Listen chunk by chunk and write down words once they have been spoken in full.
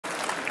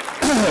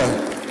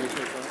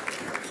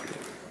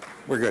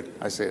We're good.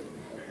 I see it.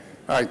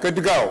 All right, good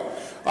to go.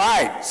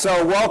 All right,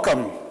 so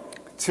welcome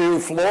to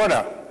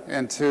Florida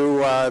and to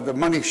the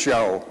Money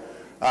Show.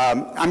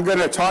 I'm going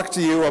to talk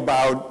to you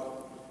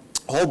about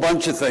a whole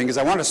bunch of things.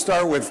 I want to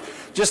start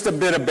with just a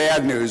bit of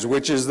bad news,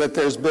 which is that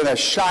there's been a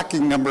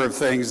shocking number of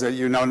things that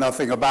you know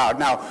nothing about.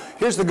 Now,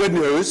 here's the good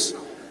news.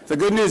 The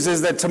good news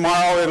is that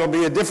tomorrow it'll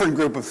be a different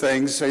group of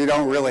things, so you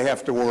don't really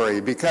have to worry,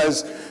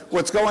 because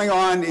what's going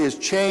on is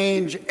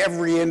change.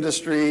 Every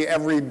industry,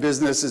 every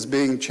business is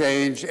being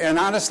changed, and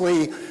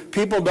honestly,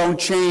 people don't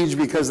change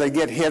because they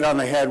get hit on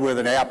the head with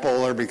an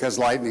apple or because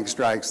lightning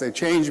strikes. They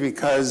change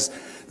because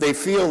they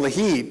feel the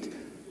heat.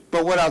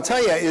 But what I'll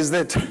tell you is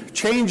that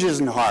change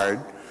isn't hard.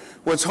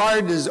 What's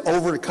hard is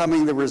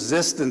overcoming the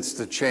resistance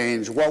to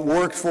change. What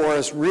worked for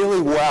us really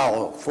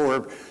well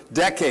for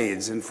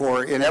decades and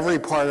in every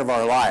part of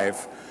our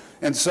life.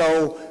 And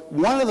so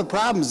one of the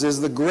problems is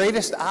the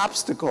greatest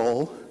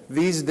obstacle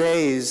these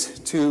days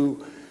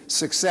to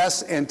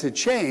success and to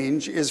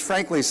change is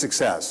frankly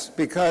success,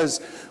 because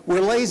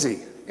we're lazy.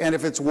 And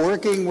if it's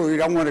working, we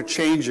don't want to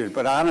change it.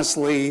 But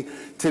honestly,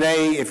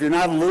 today, if you're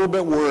not a little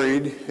bit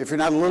worried, if you're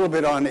not a little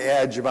bit on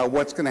edge about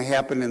what's going to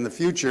happen in the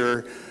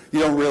future, you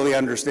don't really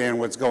understand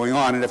what's going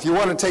on. And if you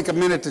want to take a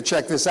minute to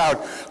check this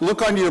out,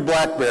 look on your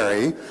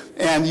BlackBerry,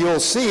 and you'll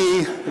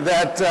see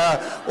that,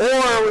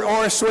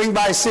 or swing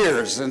by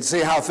Sears and see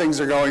how things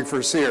are going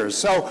for Sears.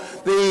 So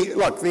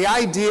the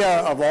idea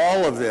of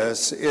all of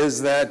this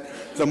is that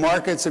the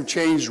markets have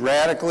changed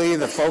radically.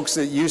 The folks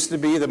that used to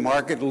be the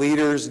market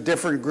leaders,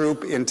 different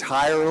group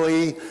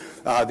entirely.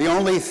 The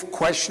only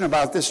question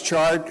about this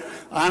chart,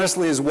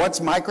 honestly, is what's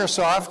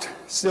Microsoft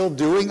still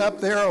doing up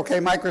there? Okay,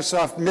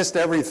 Microsoft missed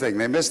everything.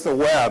 They missed the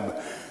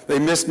web. They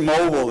missed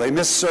mobile. They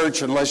missed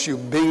search unless you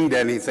binged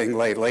anything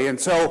lately. And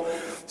so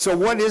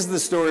what is the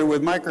story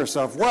with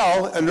Microsoft?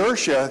 Well,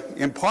 inertia,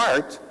 in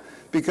part,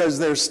 because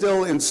they're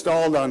still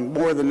installed on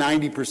more than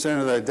 90%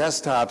 of the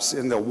desktops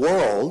in the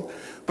world,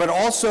 but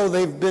also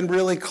they've been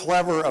really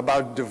clever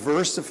about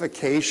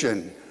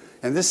diversification.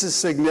 And this is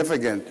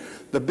significant.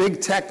 The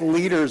big tech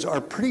leaders are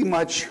pretty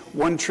much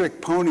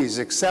one-trick ponies,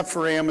 except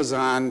for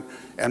Amazon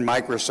and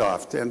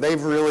Microsoft, and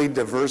they've really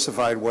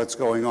diversified what's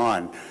going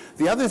on.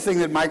 The other thing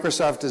that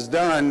Microsoft has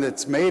done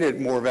that's made it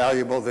more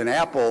valuable than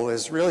Apple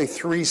is really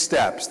 3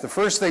 steps. The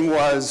first thing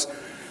was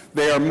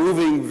they are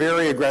moving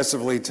very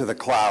aggressively to the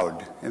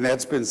cloud, and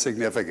that's been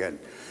significant.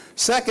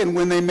 Second,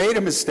 when they made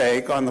a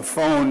mistake on the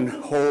phone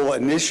whole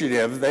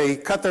initiative, they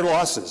cut their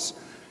losses.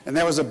 And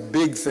that was a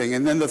big thing.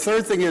 And then the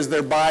third thing is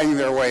they're buying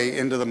their way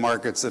into the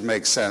markets that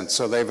make sense.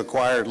 So they've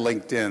acquired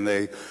LinkedIn,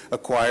 they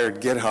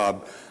acquired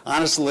GitHub.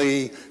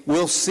 Honestly,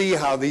 we'll see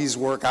how these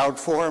work out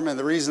for them. And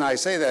the reason I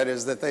say that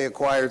is that they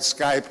acquired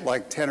Skype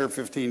like 10 or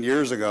 15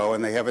 years ago,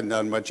 and they haven't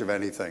done much of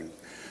anything.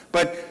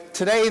 But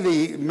today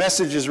the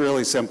message is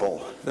really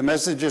simple. The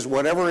message is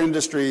whatever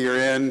industry you're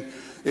in,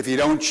 if you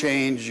don't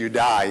change, you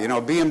die. You know,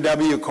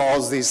 BMW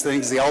calls these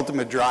things the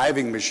ultimate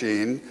driving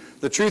machine.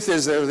 The truth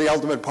is they're the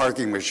ultimate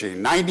parking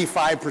machine.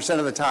 95%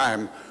 of the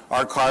time,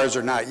 our cars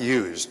are not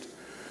used.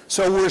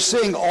 So we're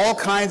seeing all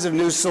kinds of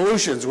new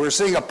solutions. We're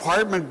seeing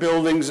apartment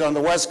buildings on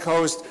the West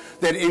Coast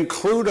that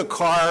include a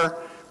car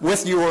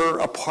with your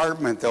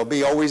apartment. There'll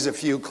be always a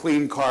few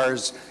clean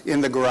cars in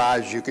the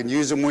garage. You can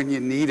use them when you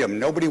need them.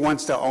 Nobody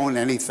wants to own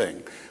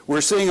anything. We're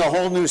seeing a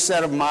whole new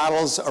set of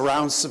models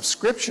around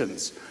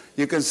subscriptions.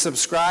 You can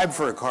subscribe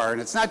for a car,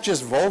 and it's not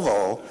just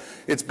Volvo.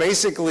 It's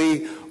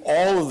basically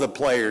all of the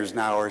players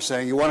now are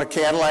saying, you want a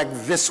Cadillac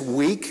this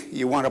week,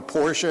 you want a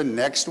Porsche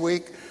next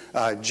week.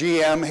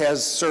 GM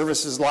has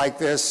services like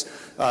this.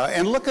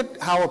 And look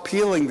at how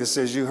appealing this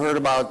is. You heard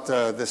about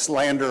the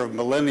slander of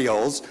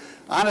millennials.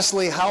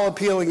 Honestly, how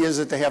appealing is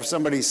it to have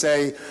somebody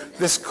say,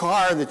 this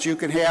car that you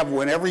can have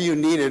whenever you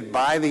need it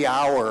by the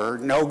hour,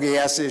 no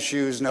gas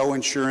issues, no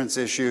insurance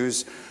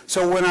issues.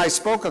 So when I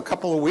spoke a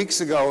couple of weeks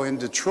ago in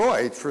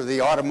Detroit for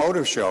the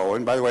automotive show,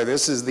 and by the way,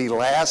 this is the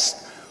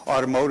last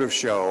automotive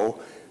show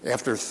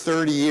after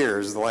 30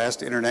 years, the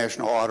last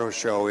international auto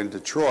show in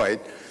Detroit,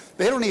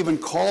 they don't even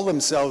call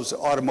themselves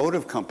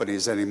automotive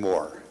companies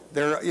anymore.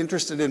 They're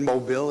interested in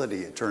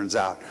mobility, it turns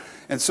out.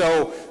 And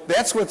so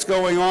that's what's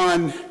going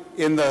on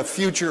in the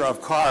future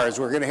of cars.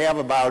 We're going to have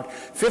about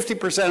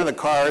 50% of the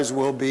cars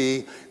will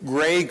be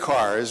gray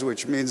cars,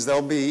 which means they'll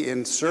be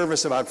in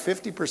service about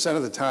 50%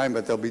 of the time,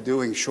 but they'll be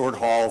doing short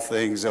haul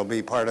things. They'll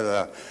be part of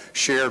the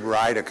shared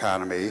ride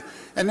economy.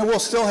 And then we'll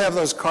still have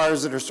those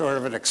cars that are sort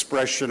of an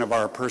expression of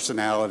our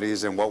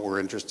personalities and what we're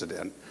interested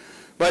in.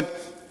 But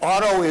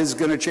auto is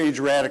going to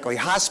change radically.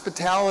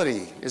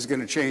 Hospitality is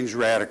going to change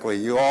radically.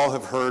 You all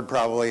have heard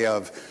probably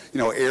of,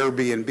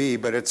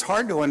 Airbnb, but it's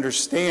hard to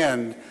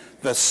understand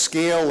the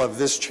scale of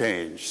this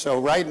change. So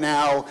right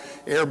now,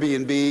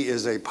 Airbnb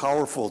is a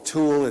powerful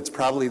tool. It's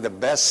probably the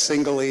best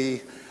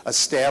singly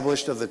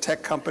established of the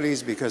tech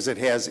companies because it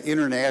has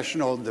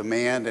international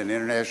demand and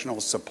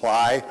international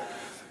supply.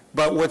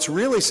 But what's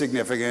really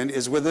significant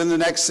is within the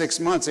next 6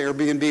 months,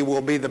 Airbnb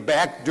will be the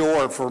back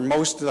door for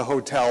most of the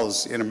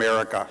hotels in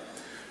America.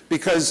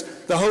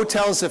 because the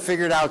hotels have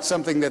figured out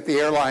something that the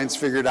airlines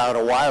figured out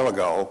a while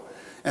ago,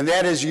 and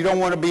that is you don't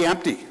want to be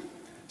empty.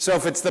 So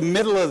if it's the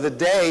middle of the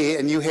day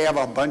and you have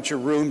a bunch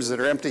of rooms that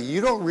are empty, you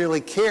don't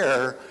really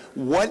care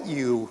what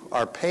you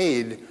are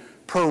paid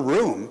per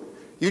room.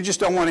 You just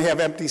don't want to have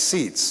empty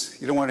seats.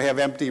 You don't want to have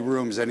empty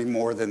rooms any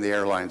more than the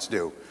airlines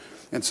do.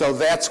 And so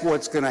that's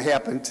what's going to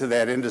happen to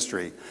that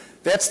industry.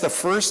 That's the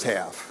first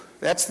half.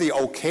 That's the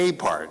okay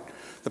part.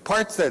 The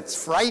part that's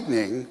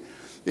frightening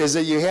is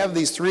that you have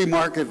these three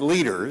market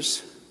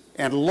leaders,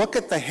 and look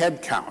at the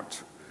head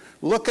count.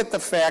 Look at the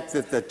fact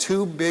that the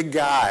two big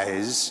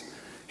guys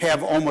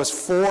have almost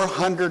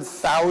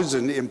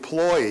 400,000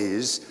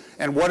 employees,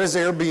 and what does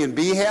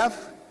Airbnb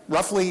have?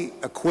 Roughly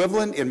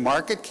equivalent in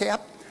market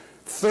cap?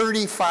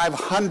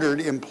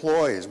 3,500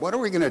 employees. What are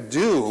we going to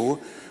do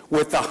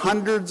with the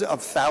hundreds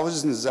of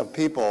thousands of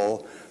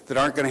people that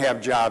aren't going to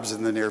have jobs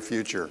in the near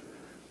future?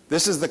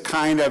 This is the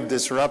kind of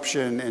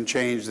disruption and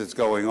change that's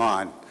going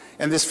on.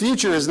 And this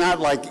future is not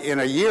like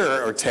in a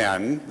year or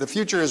 10. The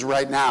future is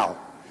right now.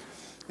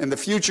 And the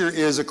future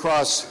is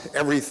across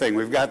everything.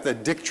 We've got the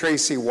Dick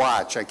Tracy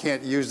watch. I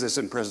can't use this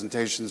in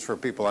presentations for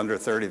people under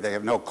 30. They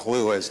have no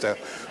clue as to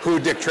who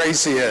Dick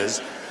Tracy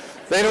is.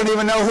 They don't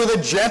even know who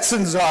the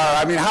Jetsons are.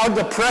 I mean, how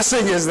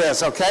depressing is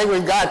this, okay?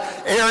 We've got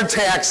air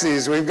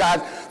taxis. We've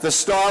got the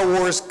Star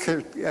Wars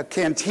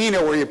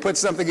cantina where you put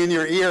something in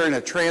your ear and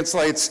it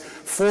translates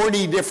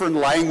 40 different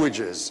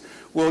languages.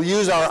 We'll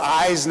use our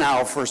eyes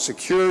now for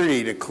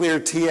security, to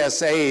clear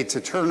TSA,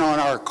 to turn on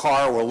our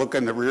car. We'll look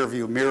in the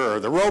rearview mirror.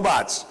 The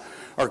robots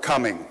are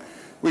coming.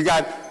 We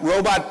got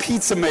robot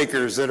pizza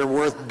makers that are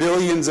worth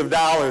billions of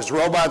dollars,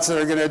 robots that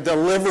are going to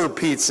deliver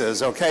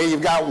pizzas, okay?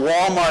 You've got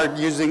Walmart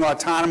using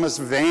autonomous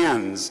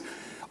vans.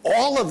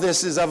 All of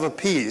this is of a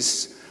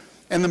piece,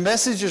 and the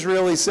message is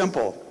really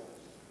simple.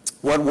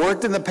 What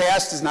worked in the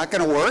past is not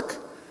going to work.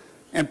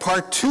 And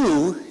part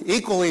two,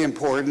 equally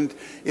important,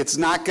 it's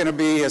not going to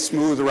be a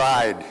smooth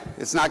ride.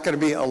 It's not going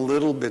to be a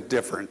little bit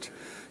different.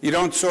 You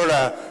don't sort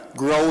of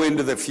grow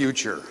into the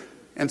future.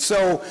 And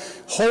so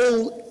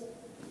whole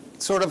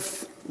sort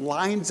of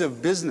lines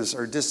of business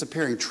are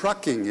disappearing.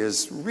 Trucking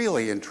is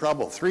really in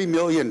trouble. 3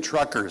 million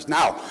truckers.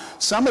 Now,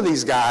 some of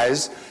these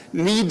guys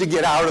need to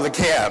get out of the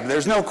cab.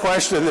 There's no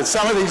question that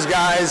some of these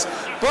guys,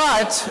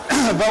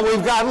 but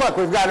we've got, look,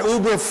 we've got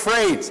Uber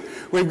Freight.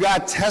 We've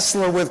got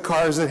Tesla with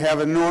cars that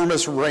have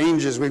enormous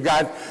ranges. We've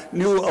got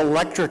new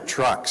electric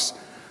trucks.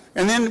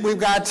 And then we've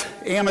got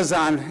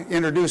Amazon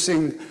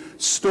introducing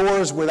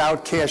stores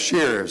without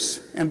cashiers.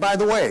 And by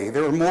the way,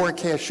 there are more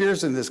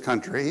cashiers in this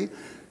country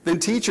than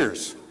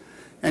teachers.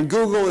 And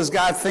Google has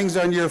got things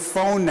on your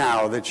phone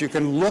now that you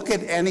can look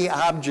at any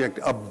object,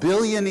 1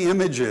 billion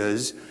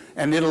images,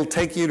 and it'll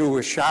take you to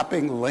a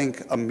shopping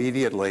link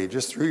immediately,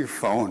 just through your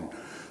phone.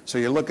 So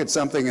you look at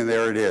something and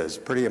there it is.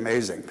 Pretty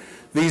amazing.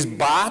 These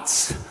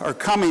bots are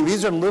coming.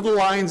 These are little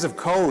lines of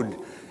code,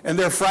 and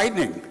they're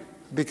frightening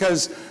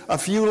because a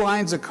few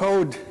lines of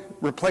code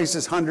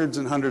replaces hundreds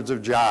and hundreds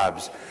of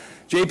jobs.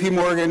 JP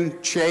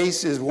Morgan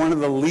Chase is one of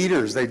the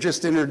leaders. They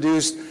just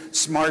introduced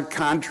smart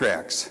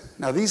contracts.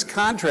 Now, these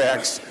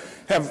contracts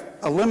have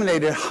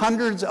eliminated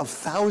hundreds of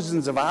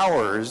thousands of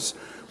hours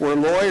where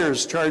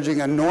lawyers charging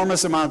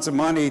enormous amounts of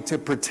money to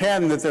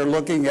pretend that they're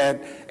looking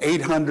at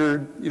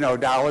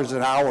 $800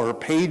 an hour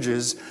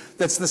pages.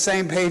 That's the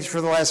same page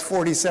for the last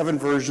 47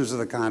 versions of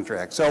the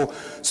contract. So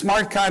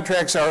smart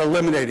contracts are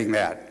eliminating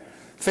that.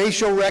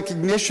 Facial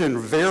recognition,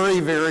 very,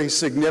 very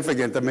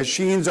significant. The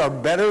machines are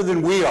better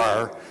than we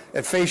are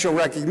at facial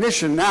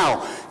recognition.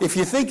 Now, if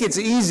you think it's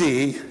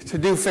easy to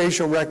do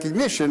facial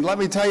recognition, let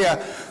me tell you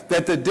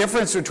that the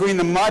difference between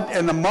the mutt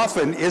and the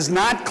muffin is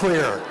not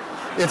clear.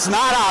 It's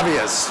not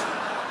obvious.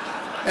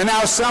 And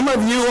now some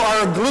of you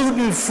are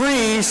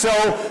gluten-free, so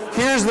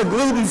here's the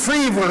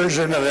gluten-free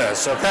version of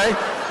this, okay?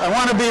 I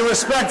want to be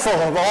respectful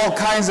of all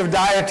kinds of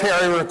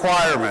dietary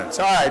requirements.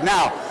 All right,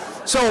 now,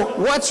 so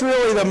what's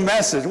really the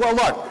message? Well,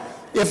 look,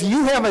 if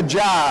you have a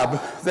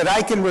job that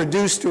I can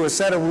reduce to a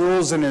set of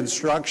rules and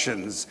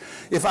instructions,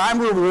 if I'm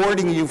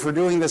rewarding you for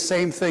doing the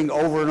same thing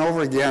over and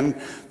over again,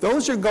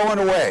 those are going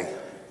away.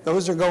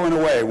 Those are going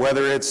away,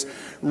 whether it's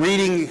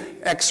reading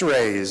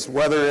x-rays,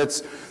 whether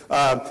it's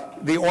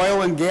the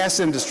oil and gas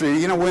industry.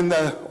 You know, when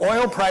the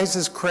oil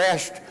prices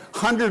crashed,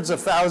 hundreds of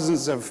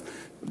thousands of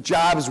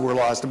jobs were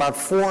lost, about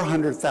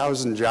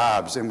 400,000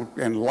 jobs,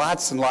 and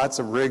lots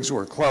of rigs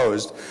were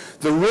closed.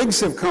 The rigs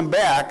have come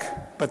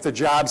back, but the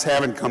jobs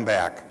haven't come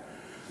back.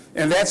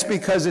 And that's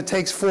because it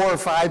takes 4 or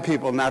 5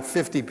 people, not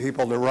 50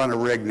 people, to run a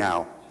rig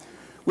now.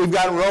 We've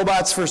got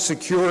robots for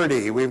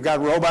security. We've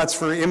got robots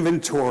for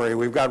inventory.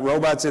 We've got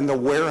robots in the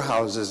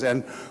warehouses.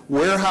 And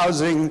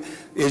warehousing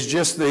is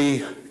just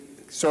the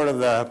sort of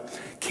the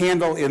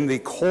candle in the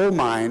coal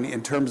mine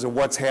in terms of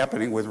what's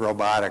happening with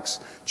robotics.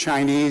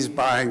 Chinese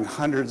buying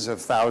hundreds of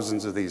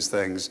thousands of these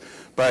things,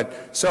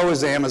 but so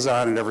is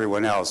Amazon and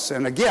everyone else.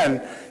 And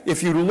again,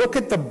 if you look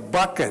at the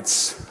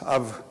buckets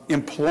of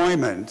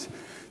employment,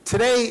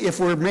 today, if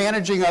we're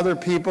managing other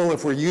people,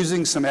 if we're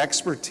using some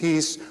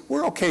expertise,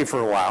 we're okay for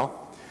a while.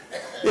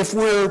 If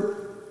we're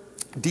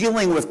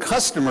dealing with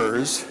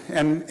customers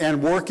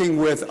and working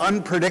with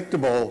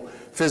unpredictable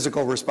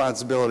physical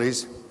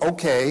responsibilities,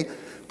 okay,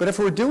 but if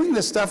we're doing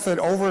the stuff that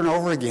over and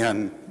over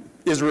again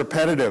is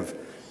repetitive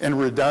and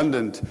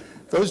redundant,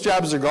 those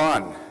jobs are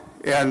gone.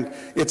 And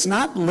it's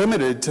not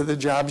limited to the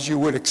jobs you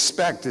would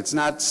expect. It's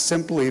not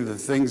simply the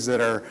things that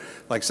are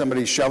like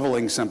somebody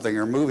shoveling something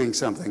or moving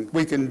something.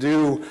 We can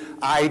do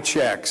eye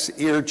checks,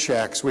 ear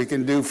checks. We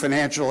can do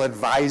financial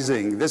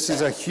advising. This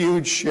is a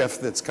huge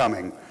shift that's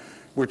coming.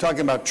 We're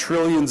talking about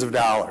trillions of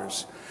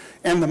dollars.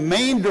 And the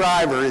main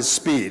driver is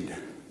speed.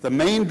 The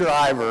main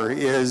driver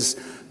is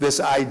this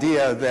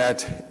idea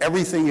that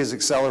everything is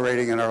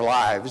accelerating in our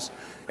lives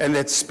and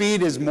that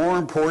speed is more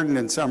important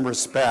in some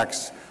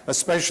respects,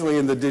 especially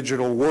in the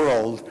digital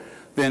world,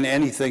 than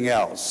anything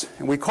else.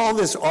 And we call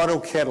this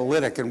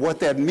autocatalytic, and what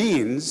that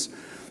means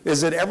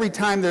is that every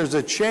time there's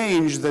a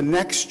change, the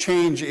next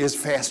change is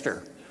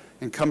faster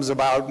and comes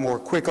about more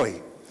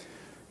quickly.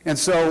 And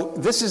so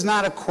this is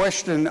not a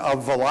question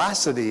of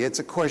velocity, it's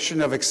a question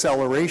of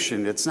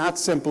acceleration. It's not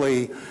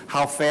simply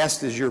how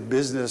fast is your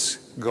business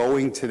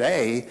going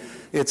today,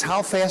 it's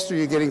how fast are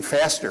you getting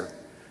faster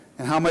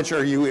and how much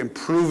are you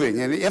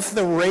improving. And if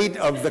the rate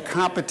of the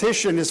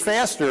competition is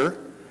faster,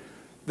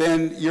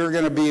 then you're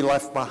going to be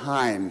left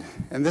behind.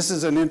 And this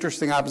is an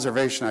interesting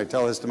observation. I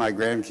tell this to my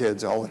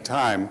grandkids all the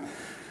time,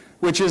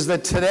 which is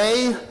that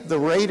today the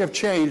rate of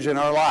change in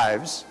our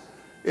lives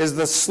is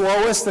the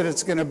slowest that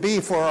it's going to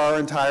be for our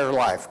entire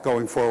life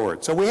going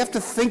forward. So we have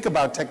to think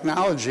about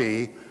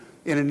technology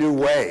in a new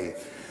way.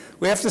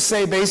 We have to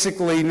say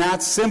basically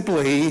not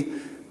simply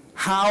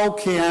how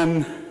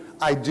can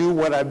I do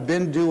what I've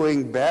been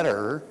doing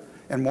better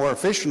and more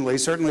efficiently.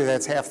 Certainly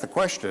that's half the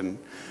question.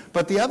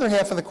 But the other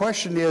half of the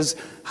question is,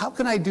 how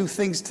can I do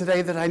things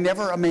today that I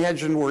never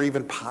imagined were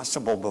even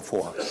possible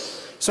before?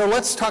 So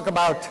let's talk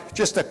about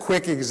just a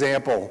quick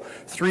example,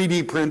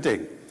 3D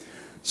printing.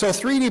 So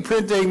 3D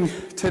printing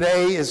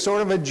today is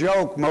sort of a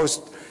joke.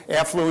 Most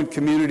affluent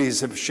communities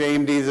have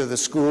shamed either the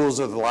schools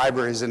or the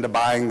libraries into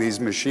buying these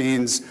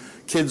machines.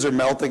 Kids are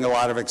melting a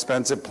lot of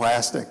expensive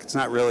plastic. It's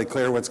not really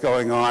clear what's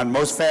going on.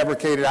 Most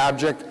fabricated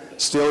object,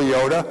 still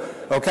Yoda,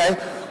 okay?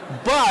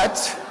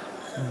 But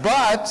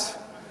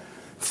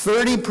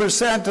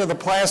 30% of the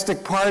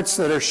plastic parts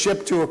that are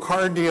shipped to a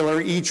car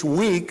dealer each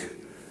week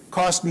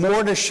cost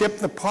more to ship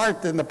the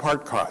part than the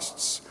part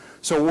costs.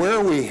 So where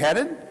are we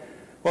headed?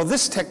 Well,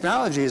 this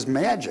technology is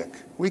magic.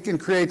 We can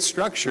create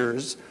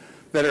structures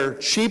that are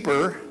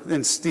cheaper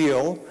than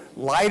steel,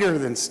 lighter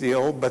than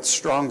steel, but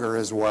stronger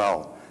as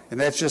well. And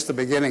that's just the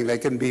beginning. They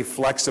can be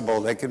flexible,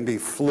 they can be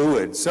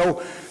fluid.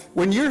 So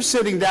when you're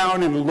sitting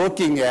down and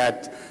looking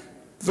at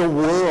the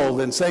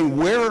world and saying,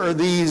 where are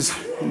these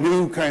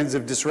new kinds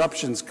of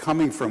disruptions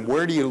coming from?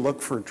 Where do you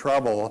look for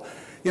trouble?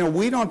 You know,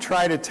 we don't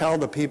try to tell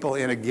the people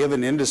in a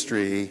given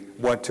industry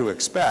what to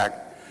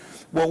expect.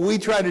 What we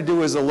try to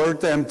do is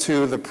alert them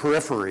to the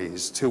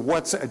peripheries, to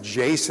what's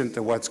adjacent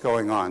to what's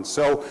going on.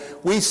 So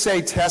we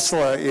say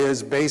Tesla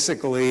is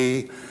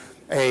basically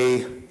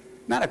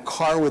not a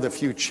car with a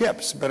few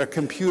chips, but a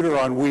computer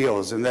on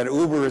wheels, and that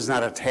Uber is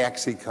not a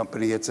taxi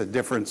company, it's a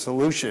different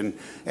solution.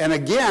 And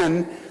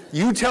again,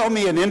 you tell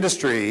me an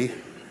industry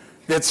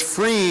that's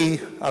free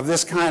of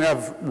this kind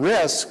of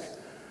risk,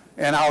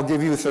 and I'll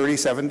give you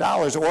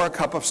 $37 or a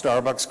cup of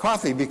Starbucks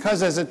coffee,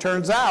 because as it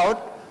turns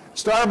out,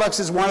 Starbucks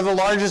is one of the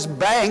largest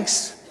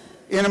banks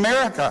in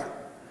America.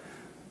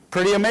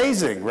 Pretty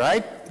amazing,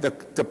 right? The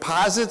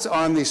deposits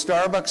on the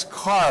Starbucks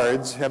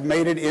cards have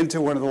made it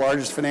into one of the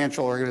largest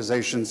financial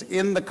organizations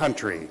in the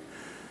country.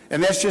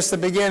 And that's just the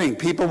beginning.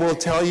 People will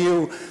tell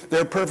you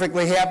they're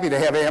perfectly happy to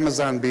have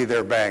Amazon be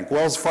their bank.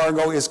 Wells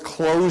Fargo is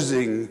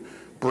closing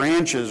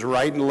branches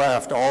right and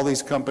left, all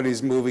these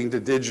companies moving to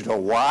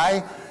digital.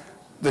 Why?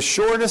 The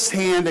shortest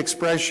hand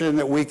expression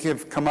that we can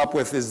come up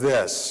with is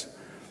this: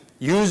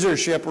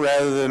 usership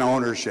rather than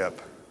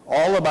ownership.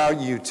 All about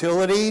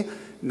utility,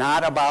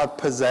 not about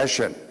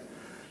possession.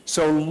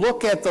 So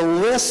look at the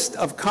list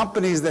of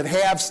companies that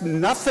have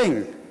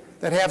nothing,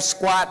 that have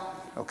squat,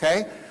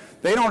 okay?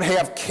 They don't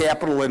have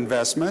capital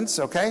investments,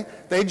 okay?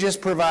 They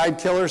just provide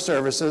killer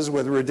services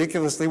with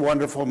ridiculously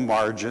wonderful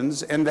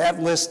margins, and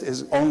that list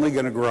is only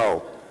going to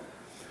grow.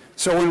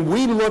 So when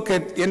we look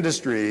at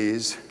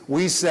industries,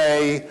 we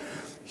say,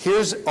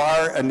 here's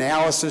our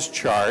analysis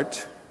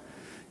chart,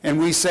 and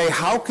we say,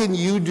 how can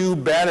you do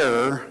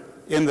better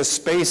in the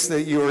space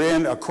that you're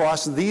in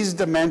across these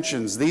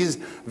dimensions, these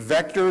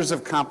vectors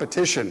of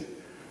competition?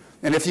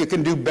 And if you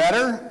can do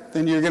better,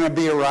 then you're going to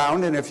be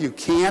around, and if you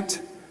can't,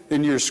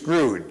 then you're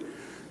screwed.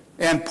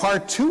 And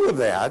part two of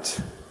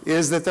that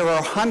is that there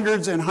are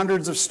hundreds and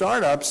hundreds of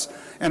startups,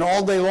 and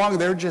all day long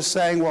they're just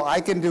saying, well,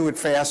 I can do it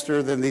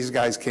faster than these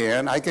guys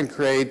can. I can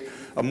create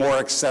a more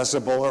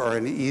accessible or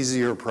an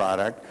easier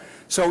product.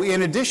 So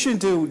in addition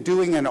to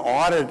doing an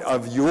audit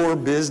of your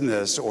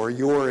business or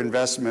your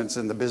investments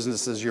in the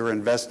businesses you're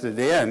invested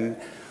in,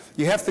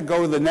 you have to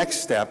go to the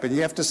next step, and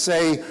you have to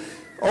say,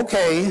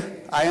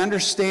 okay, I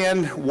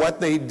understand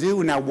what they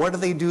do. Now, what do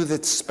they do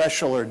that's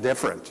special or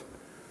different?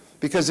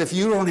 Because if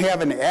you don't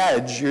have an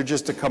edge, you're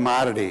just a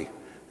commodity.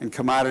 And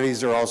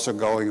commodities are also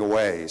going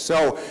away.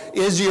 So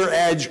is your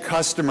edge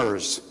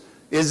customers?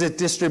 Is it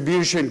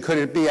distribution? Could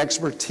it be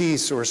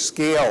expertise or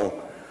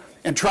scale?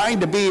 And trying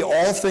to be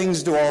all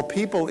things to all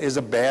people is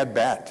a bad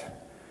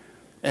bet.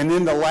 And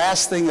then the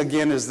last thing,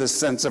 again, is this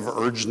sense of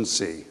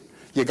urgency.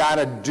 You got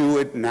to do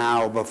it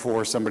now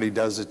before somebody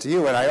does it to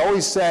you. And I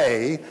always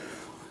say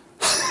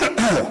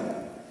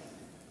that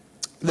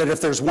if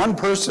there's one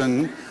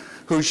person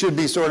who should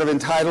be sort of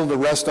entitled to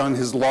rest on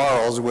his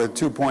laurels with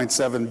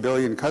 2.7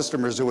 billion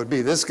customers, it would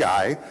be this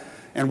guy.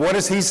 And what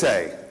does he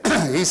say?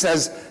 He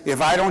says,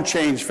 if I don't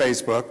change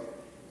Facebook,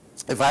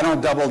 if I don't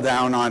double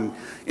down on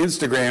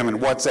Instagram and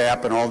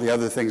WhatsApp and all the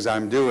other things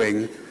I'm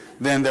doing,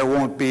 then there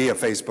won't be a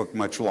Facebook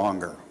much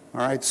longer.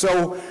 All right,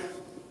 so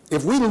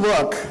if we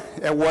look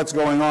at what's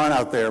going on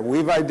out there,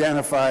 we've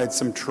identified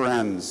some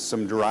trends,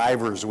 some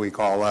drivers we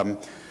call them,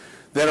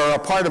 that are a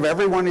part of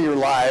every one of your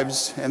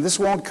lives, and this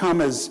won't come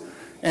as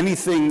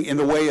anything in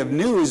the way of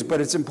news, but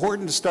it's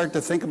important to start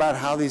to think about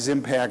how these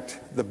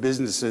impact the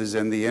businesses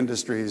and the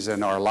industries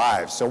in our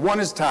lives. So one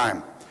is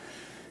time.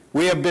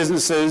 We have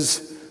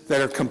businesses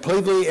that are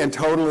completely and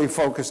totally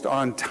focused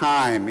on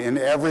time in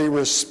every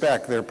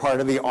respect. They're part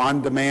of the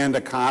on-demand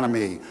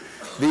economy.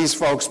 These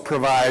folks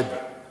provide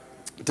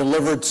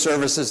delivered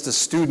services to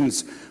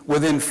students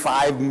within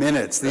 5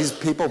 minutes. These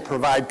people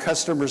provide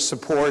customer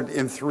support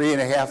in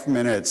 3.5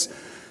 minutes.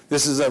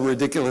 This is a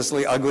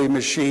ridiculously ugly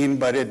machine,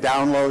 but it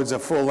downloads a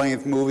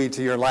full-length movie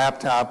to your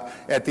laptop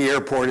at the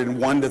airport in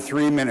 1 to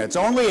 3 minutes.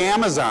 Only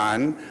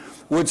Amazon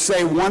would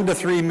say 1 to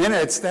 3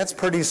 minutes. That's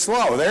pretty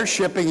slow. They're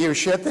shipping you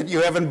shit that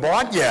you haven't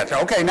bought yet.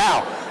 Okay,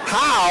 now,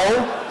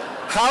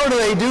 how do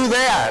they do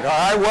that?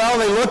 All right, well,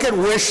 they look at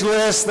wish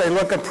lists, they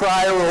look at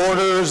prior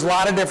orders, a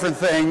lot of different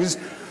things,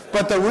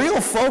 but the real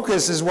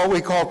focus is what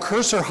we call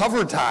cursor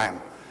hover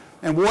time.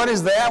 And what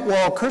is that?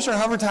 Well, cursor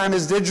hover time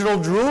is digital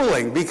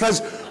drooling,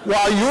 because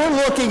while you're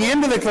looking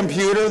into the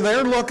computer,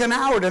 they're looking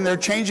out and they're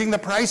changing the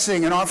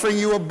pricing and offering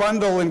you a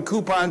bundle and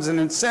coupons and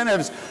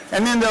incentives,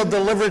 and then they'll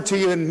deliver it to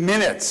you in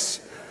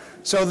minutes.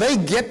 So they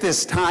get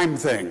this time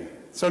thing.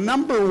 So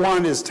number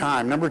one is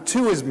time. Number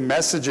two is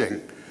messaging,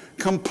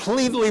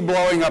 completely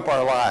blowing up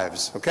our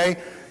lives, okay?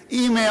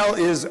 Email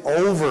is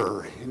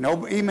over.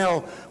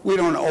 Email, we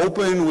don't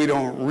open, we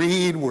don't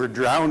read, we're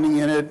drowning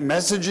in it.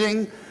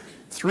 Messaging,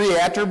 3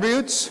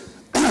 attributes.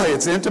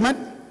 It's intimate,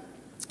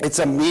 it's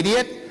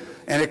immediate,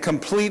 and it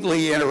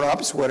completely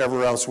interrupts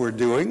whatever else we're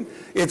doing.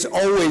 It's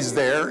always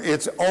there,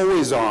 it's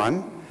always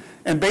on,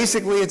 and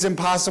basically it's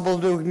impossible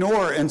to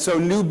ignore. And so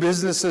new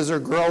businesses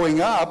are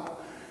growing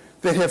up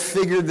that have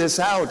figured this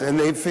out, and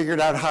they've figured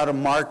out how to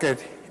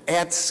market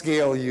at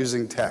scale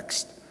using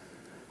text.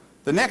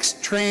 The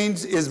next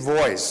trend is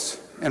voice,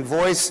 and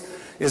voice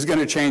is going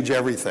to change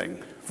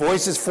everything.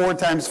 Voice is 4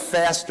 times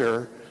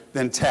faster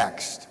than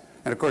text.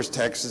 And of course,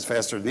 text is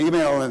faster than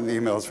email, and the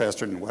email is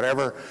faster than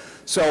whatever.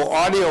 So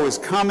audio is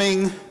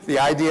coming. The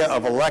idea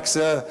of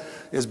Alexa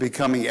is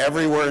becoming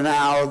everywhere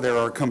now. There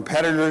are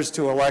competitors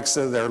to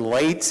Alexa. They're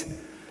late.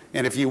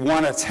 And if you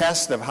want a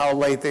test of how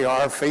late they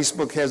are,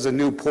 Facebook has a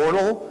new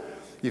portal.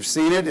 You've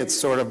seen it. It's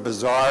sort of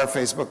bizarre.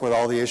 Facebook, with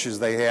all the issues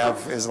they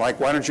have, is like,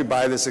 why don't you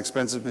buy this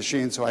expensive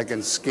machine so I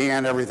can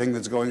scan everything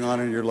that's going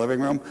on in your living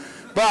room?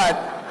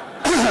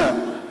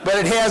 But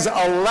it has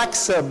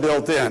Alexa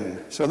built in.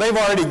 So they've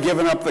already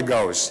given up the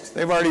ghost.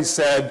 They've already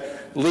said,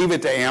 leave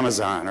it to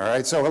Amazon, all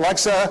right? So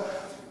Alexa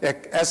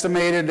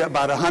estimated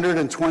about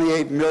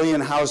 128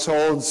 million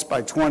households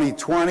by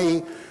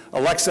 2020.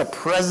 Alexa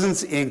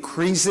presence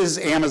increases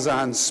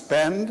Amazon's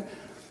spend.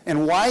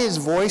 And why is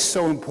voice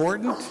so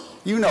important?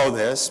 You know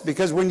this,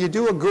 because when you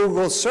do a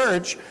Google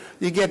search,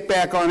 you get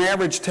back on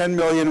average 10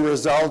 million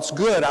results.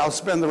 Good, I'll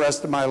spend the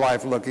rest of my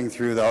life looking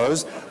through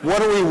those.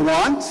 What do we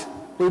want?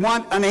 We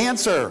want an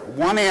answer,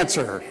 one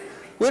answer.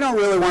 We don't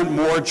really want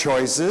more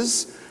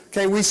choices.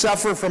 Okay, we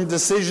suffer from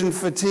decision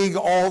fatigue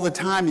all the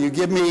time. You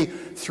give me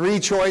 3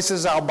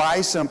 choices, I'll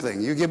buy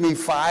something. You give me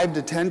 5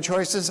 to 10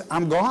 choices,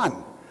 I'm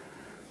gone.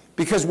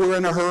 Because we're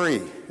in a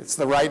hurry. It's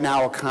the right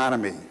now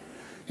economy.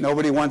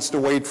 Nobody wants to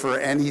wait for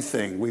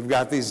anything. We've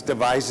got these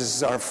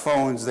devices, our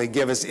phones, they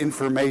give us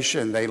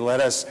information. They let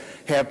us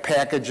have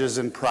packages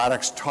and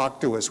products talk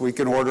to us. We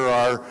can order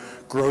our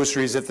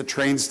groceries at the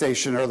train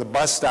station or the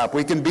bus stop.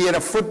 We can be at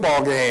a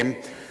football game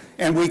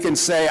and we can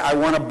say, I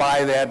want to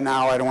buy that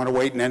now. I don't want to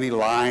wait in any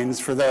lines.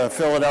 For the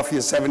Philadelphia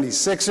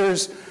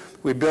 76ers,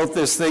 we built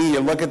this thing. You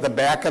look at the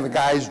back of the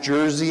guy's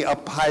jersey,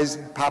 up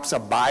pops a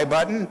buy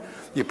button.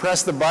 You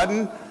press the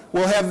button.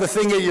 We'll have the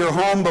thing at your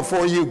home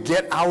before you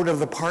get out of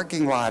the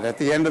parking lot at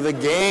the end of the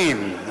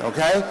game,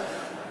 okay?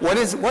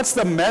 What's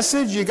the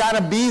message? You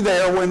gotta be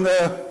there when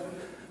the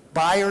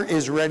buyer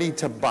is ready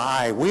to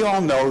buy. We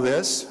all know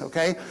this,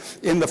 okay?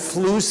 In the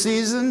flu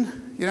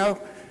season,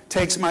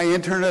 takes my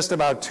internist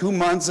about 2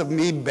 months of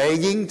me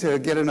begging to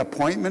get an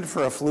appointment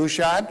for a flu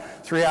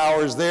shot. 3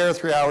 hours there,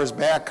 3 hours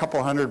back, couple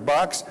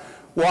 $100.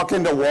 Walk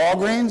into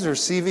Walgreens or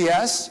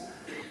CVS,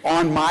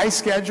 on my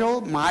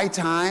schedule, my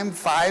time,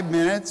 5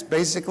 minutes,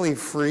 basically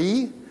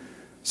free.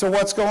 So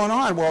what's going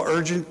on? Well,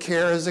 urgent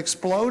care is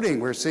exploding.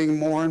 We're seeing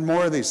more and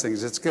more of these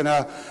things. It's going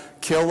to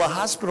kill the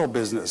hospital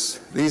business.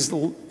 These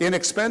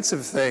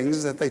inexpensive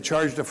things that they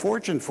charged a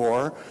fortune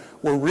for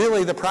were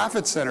really the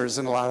profit centers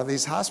in a lot of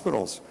these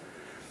hospitals.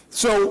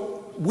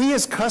 So we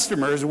as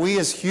customers, we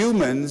as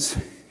humans,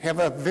 have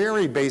a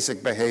very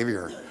basic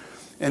behavior.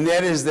 And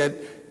that is that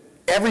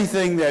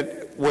everything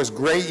that was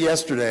great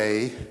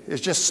yesterday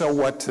is just so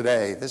what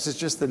today. This is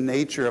just the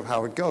nature of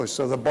how it goes.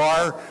 So the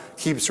bar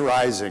keeps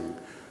rising.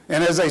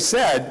 And as I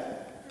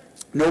said,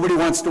 nobody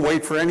wants to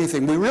wait for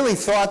anything. We really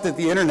thought that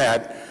the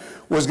internet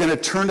was going to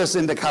turn us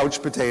into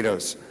couch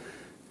potatoes.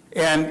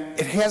 And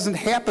it hasn't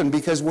happened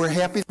because we're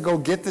happy to go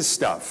get this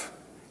stuff.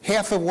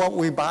 Half of what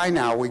we buy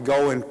now, we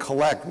go and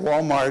collect.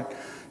 Walmart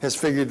has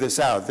figured this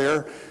out.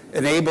 They're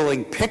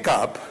enabling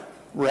pickup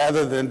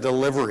rather than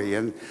delivery.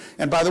 And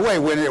by the way,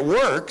 when it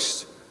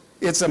works,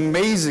 it's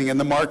amazing and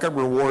the market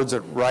rewards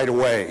it right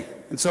away.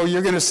 And so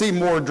you're going to see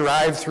more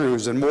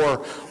drive-throughs and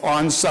more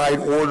on-site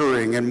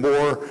ordering and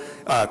more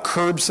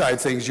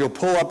curbside things. You'll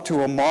pull up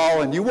to a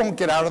mall and you won't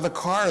get out of the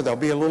car. There'll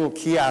be a little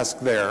kiosk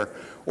there.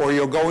 Or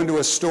you'll go into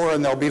a store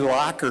and there'll be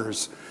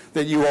lockers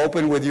that you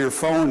open with your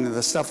phone and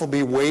the stuff will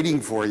be waiting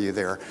for you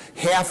there.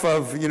 Half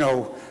of,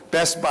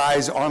 Best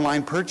Buy's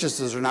online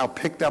purchases are now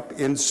picked up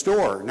in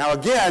store. Now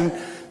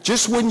again,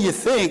 just when you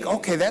think,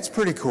 okay, that's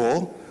pretty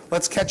cool,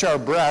 let's catch our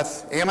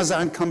breath,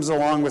 Amazon comes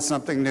along with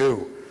something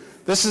new.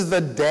 This is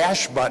the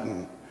dash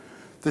button.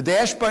 The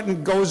dash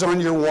button goes on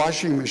your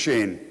washing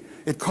machine.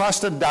 It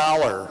costs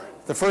 $1.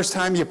 The first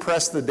time you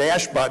press the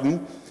dash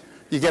button,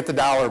 you get the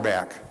 $1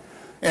 back.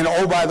 And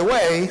oh, by the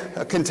way,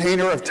 a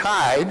container of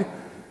Tide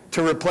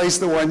to replace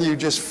the one you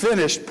just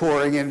finished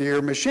pouring into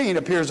your machine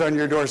appears on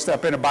your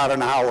doorstep in about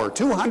an hour.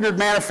 200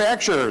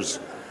 manufacturers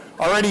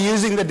already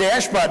using the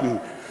dash button.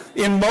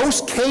 In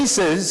most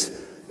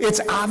cases,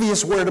 it's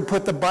obvious where to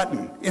put the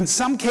button. In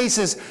some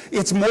cases,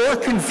 it's more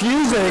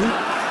confusing.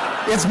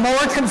 It's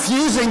more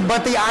confusing,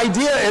 but the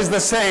idea is the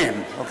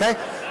same, okay?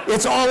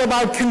 It's all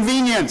about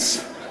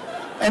convenience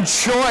and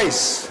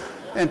choice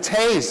and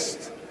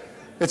taste.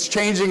 It's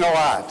changing a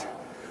lot.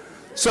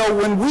 So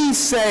when we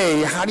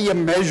say, how do you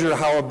measure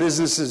how a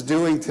business is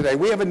doing today,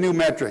 we have a new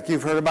metric.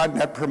 You've heard about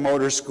Net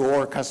Promoter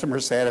Score, customer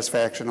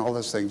satisfaction, all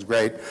those things,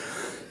 great.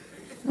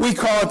 We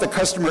call it the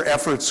customer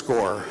effort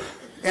score.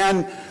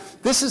 And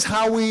this is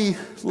how we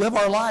live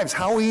our lives.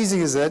 How easy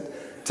is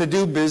it to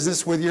do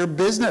business with your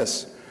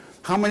business?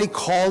 How many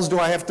calls do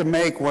I have to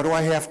make? What do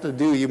I have to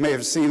do? You may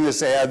have seen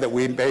this ad that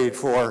we made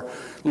for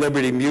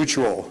Liberty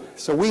Mutual.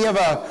 So we have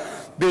a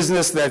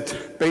business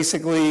that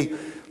basically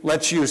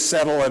lets you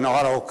settle an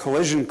auto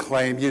collision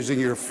claim using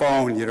your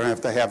phone. You don't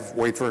have to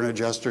wait for an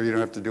adjuster. You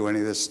don't have to do any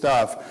of this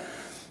stuff.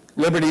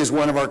 Liberty is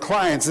one of our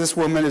clients. This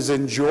woman is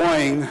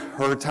enjoying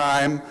her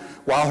time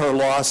while her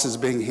loss is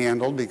being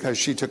handled because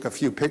she took a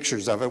few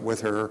pictures of it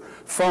with her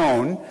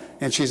phone,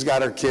 and she's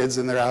got her kids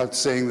and they're out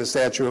seeing the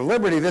Statue of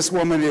Liberty. This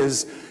woman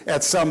is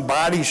at some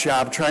body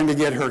shop trying to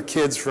get her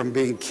kids from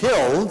being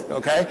killed,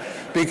 okay,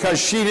 because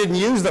she didn't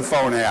use the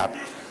phone app.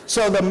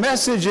 So the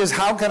message is,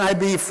 how can I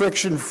be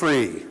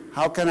friction-free?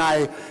 How can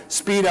I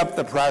speed up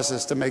the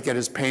process to make it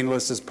as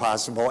painless as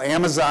possible?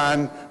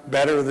 Amazon,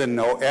 better than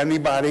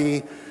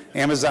anybody.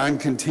 Amazon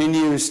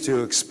continues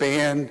to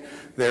expand.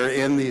 They're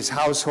in these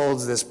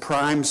households. This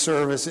Prime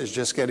service is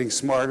just getting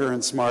smarter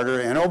and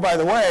smarter. And oh, by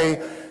the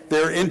way,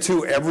 they're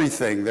into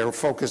everything. They're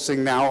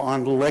focusing now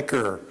on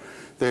liquor.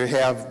 They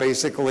have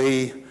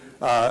basically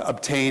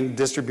obtained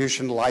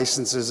distribution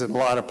licenses in a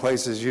lot of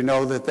places. You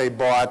know that they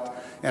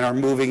bought and are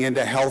moving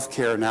into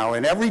healthcare now.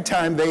 And every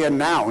time they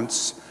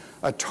announce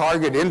a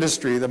target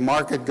industry, the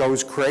market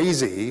goes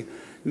crazy,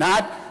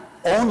 not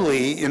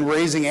only in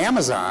raising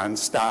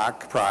Amazon's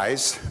stock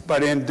price,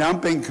 but in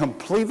dumping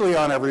completely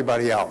on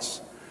everybody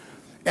else.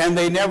 And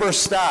they never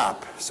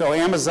stop. So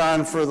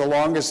Amazon, for the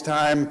longest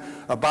time,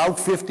 about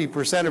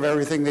 50% of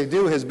everything they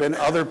do has been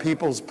other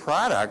people's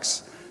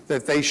products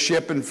that they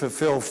ship and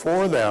fulfill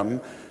for them.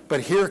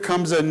 But here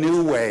comes a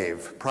new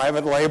wave,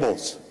 private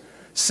labels.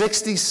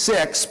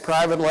 66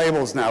 private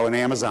labels now in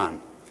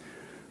Amazon.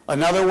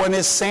 Another one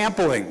is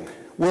sampling.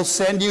 We'll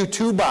send you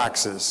 2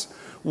 boxes.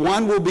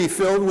 One will be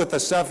filled with the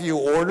stuff you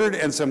ordered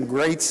and some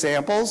great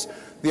samples.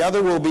 The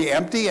other will be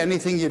empty.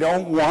 Anything you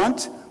don't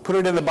want, put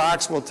it in the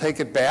box, we'll take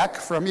it back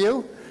from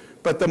you.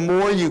 But the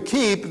more you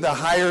keep, the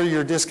higher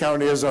your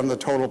discount is on the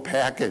total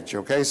package,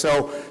 okay?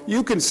 So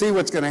you can see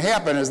what's going to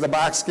happen as the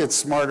box gets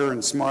smarter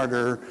and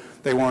smarter,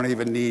 they won't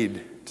even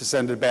need to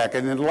send it back.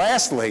 And then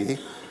lastly,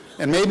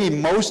 and maybe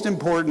most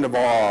important of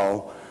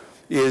all,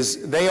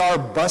 is they are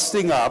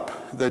busting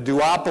up the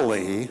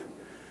duopoly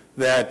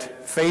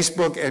that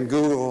Facebook and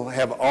Google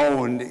have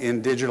owned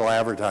in digital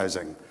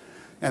advertising.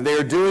 And they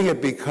are doing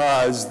it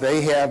because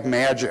they have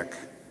magic,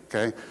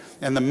 okay?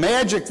 And the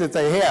magic that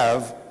they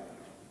have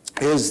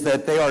is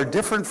that they are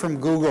different from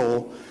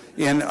Google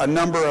in a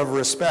number of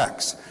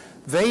respects.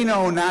 They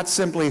know not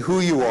simply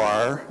who you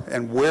are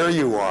and where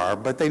you are,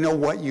 but they know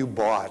what you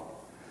bought.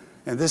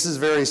 And this is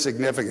very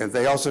significant.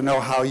 They also know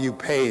how you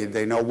paid.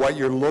 They know what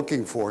you're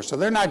looking for. So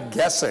they're not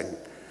guessing.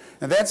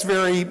 And that's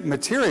very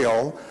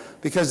material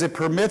because it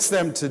permits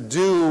them to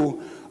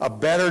do a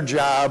better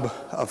job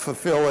of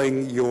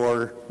fulfilling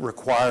your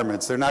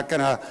requirements. They're not going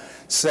to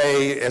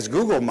say, as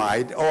Google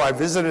might, oh, I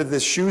visited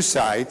this shoe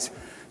site,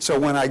 so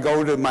when I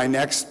go to my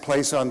next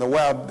place on the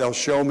web, they'll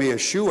show me a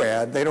shoe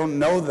ad. They don't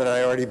know that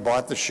I already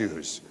bought the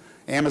shoes.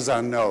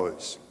 Amazon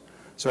knows.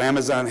 So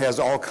Amazon has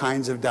all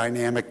kinds of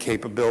dynamic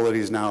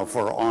capabilities now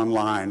for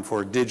online,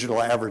 for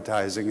digital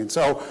advertising. And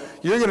so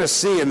you're going to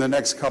see in the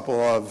next couple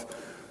of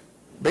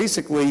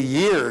basically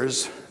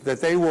years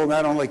that they will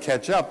not only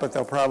catch up, but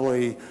they'll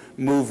probably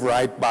move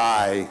right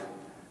by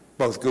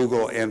both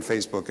Google and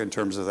Facebook in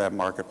terms of that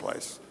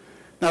marketplace.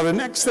 Now, the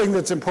next thing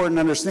that's important to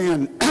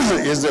understand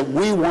is that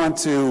we want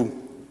to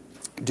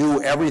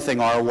do everything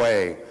our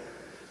way.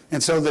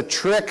 And so the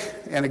trick,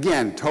 and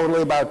again,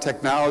 totally about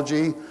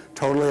technology,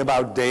 totally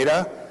about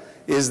data,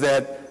 is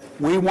that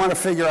we want to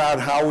figure out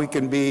how we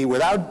can be,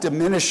 without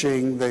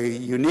diminishing the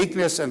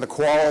uniqueness and the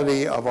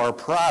quality of our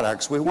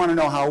products, we want to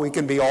know how we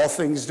can be all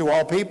things to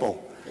all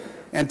people.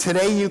 And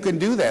today you can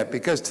do that,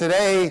 because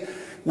today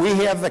we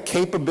have the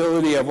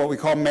capability of what we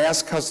call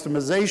mass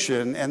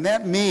customization, and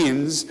that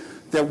means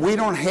that we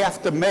don't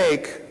have to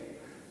make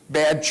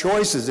bad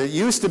choices. It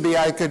used to be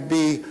I could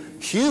be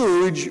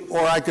huge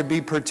or I could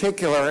be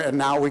particular, and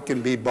now we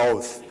can be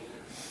both.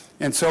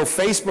 And so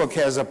Facebook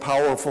has a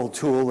powerful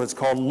tool that's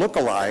called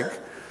Lookalike.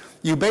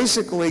 You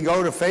basically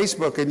go to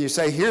Facebook and you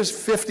say, here's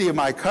 50 of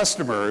my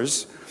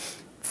customers.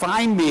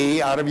 Find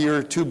me, out of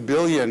your 2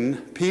 billion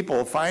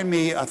people, find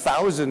me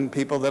 1,000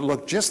 people that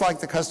look just like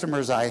the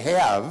customers I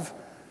have,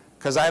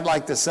 because I'd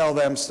like to sell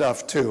them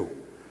stuff too.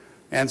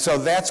 And so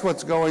that's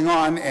what's going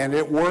on, and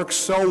it works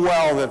so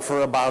well that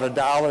for about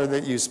 $1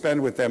 that you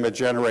spend with them, it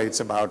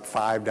generates about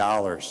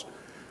 $5.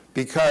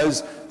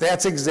 Because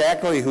that's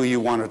exactly who you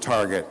want to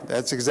target.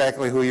 That's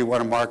exactly who you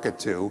want to market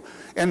to.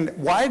 And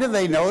why do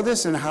they know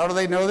this, and how do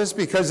they know this?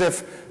 Because if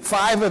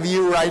 5 of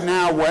you right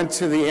now went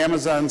to the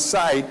Amazon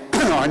site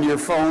on your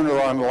phone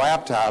or on a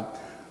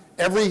laptop,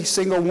 every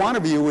single one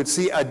of you would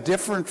see a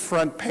different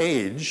front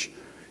page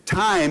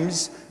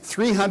times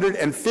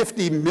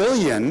 350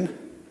 million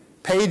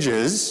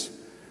pages,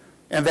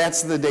 and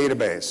that's the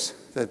database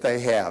that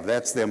they have.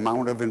 That's the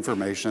amount of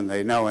information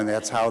they know, and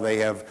that's how they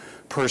have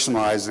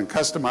personalized and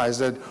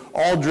customized it,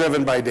 all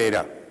driven by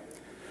data.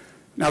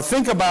 Now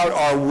think about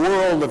our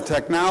world of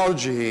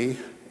technology,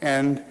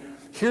 and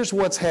here's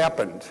what's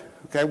happened.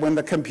 Okay, when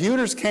the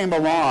computers came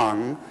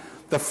along,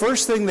 the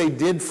first thing they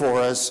did for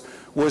us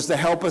was to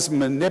help us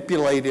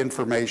manipulate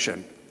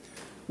information.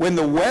 When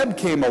the web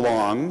came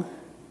along,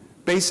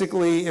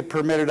 basically it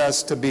permitted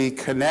us to be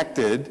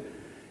connected,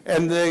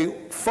 and the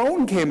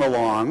phone came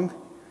along,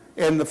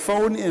 and the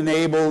phone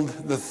enabled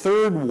the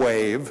third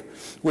wave,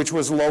 which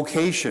was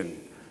location.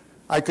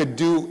 I could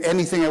do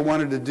anything I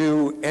wanted to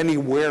do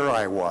anywhere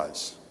I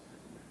was.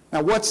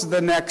 Now, what's the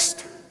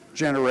next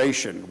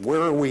generation?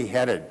 Where are we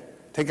headed?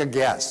 Take a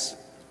guess.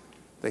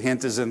 The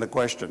hint is in the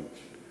question.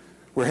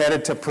 We're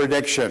headed to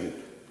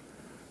prediction.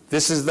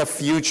 This is the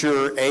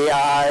future.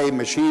 AI,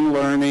 machine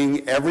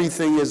learning,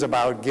 everything is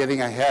about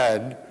getting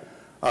ahead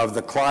of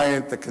the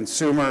client, the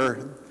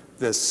consumer,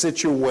 the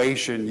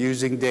situation,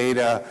 using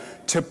data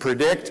to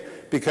predict,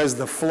 because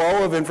the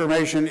flow of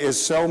information is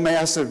so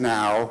massive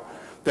now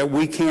that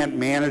we can't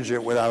manage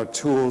it without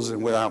tools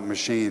and without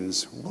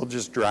machines. We'll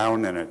just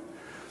drown in it.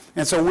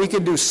 And so we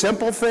can do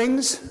simple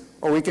things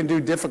or we can do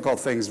difficult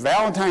things.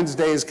 Valentine's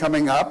Day is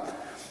coming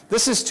up.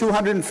 This is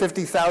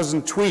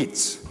 250,000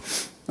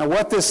 tweets. Now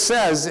what this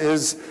says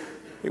is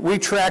we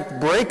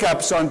tracked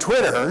breakups on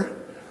Twitter,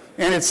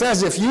 and it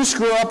says if you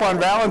screw up on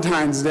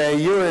Valentine's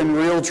Day, you're in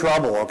real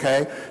trouble,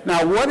 okay?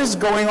 Now, what is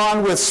going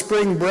on with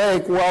spring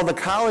break? Well, the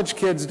college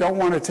kids don't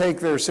want to take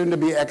their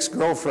soon-to-be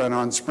ex-girlfriend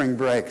on spring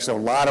break, so a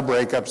lot of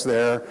breakups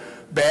there.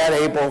 Bad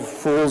April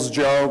Fool's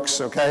jokes,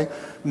 okay?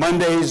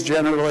 Mondays,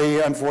 generally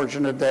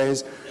unfortunate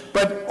days.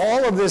 But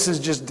all of this is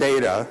just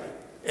data,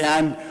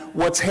 and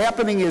what's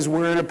happening is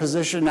we're in a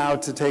position now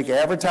to take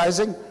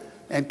advertising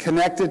and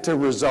connect it to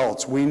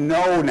results. We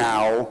know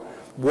now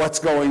what's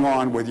going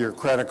on with your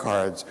credit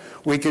cards.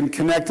 We can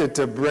connect it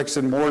to bricks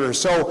and mortar.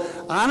 So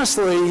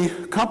honestly,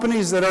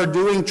 companies that are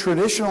doing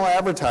traditional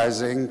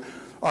advertising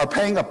are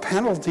paying a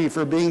penalty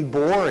for being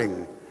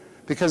boring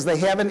because they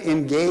haven't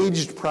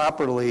engaged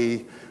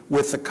properly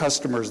with the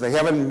customers. They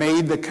haven't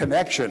made the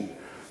connection.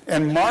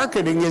 And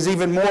marketing is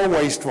even more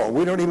wasteful.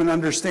 We don't even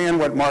understand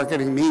what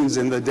marketing means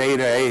in the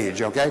data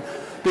age, okay?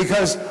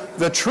 Because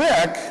the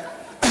trick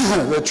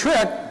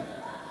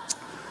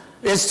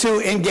is to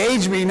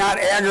engage me, not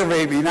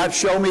aggravate me, not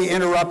show me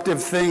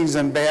interruptive things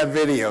and bad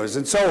videos.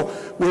 And so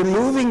we're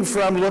moving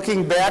from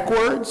looking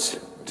backwards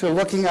to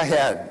looking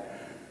ahead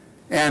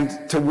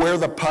and to where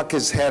the puck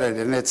is headed.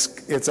 And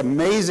it's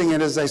amazing.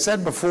 And as I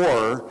said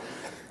before,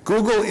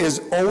 Google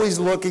is always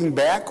looking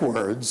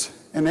backwards,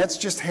 and that's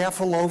just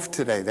half a loaf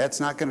today. That's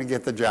not going to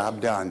get the job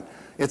done.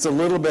 It's a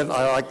little bit,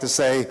 I like to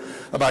say,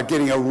 about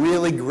getting a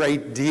really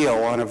great deal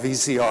on a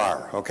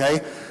VCR,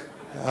 okay?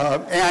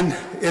 And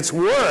it's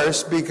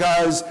worse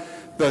because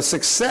the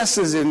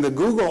successes in the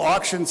Google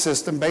auction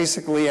system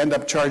basically end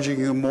up charging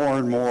you more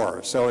and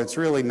more. So it's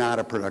really not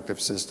a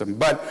productive system.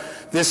 But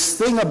this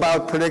thing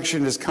about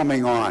prediction is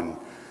coming on.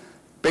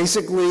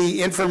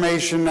 Basically,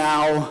 information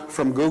now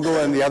from Google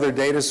and the other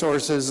data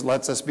sources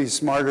lets us be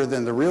smarter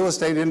than the real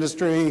estate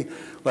industry,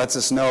 lets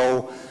us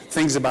know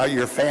things about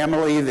your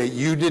family that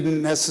you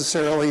didn't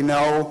necessarily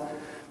know.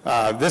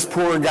 This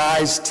poor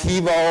guy's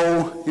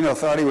TiVo,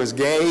 thought he was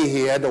gay.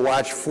 He had to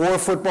watch 4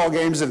 football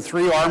games and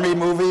 3 Army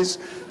movies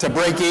to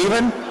break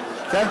even.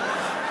 Okay?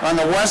 On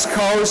the West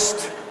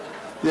Coast,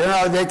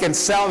 they can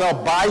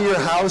they'll buy your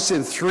house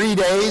in 3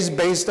 days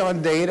based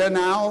on data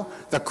now.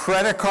 The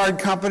credit card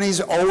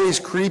companies, always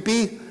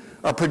creepy,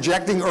 are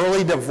projecting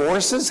early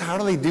divorces. How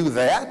do they do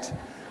that?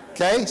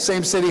 Okay,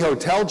 same city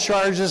hotel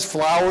charges,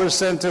 flowers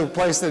sent to a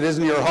place that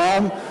isn't your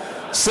home,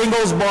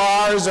 singles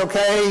bars,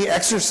 okay,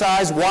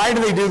 exercise. Why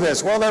do they do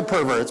this? Well, they're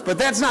perverts, but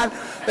that's not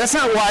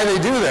why they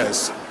do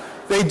this.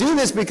 They do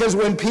this because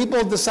when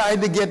people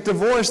decide to get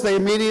divorced, they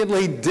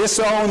immediately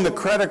disown the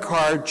credit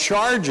card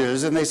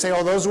charges, and they say,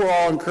 oh, those were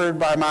all incurred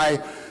by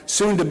my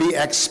soon-to-be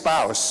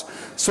ex-spouse.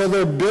 So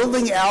they're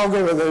building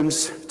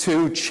algorithms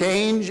to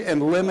change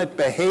and limit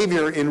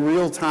behavior in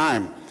real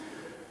time.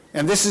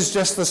 And this is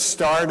just the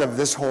start of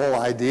this whole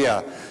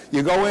idea.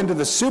 You go into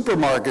the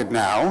supermarket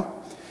now,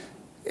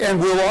 and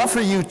we'll offer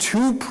you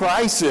 2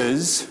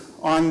 prices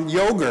on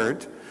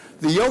yogurt.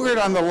 The yogurt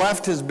on the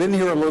left has been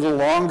here a little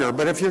longer,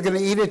 but if you're going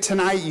to eat it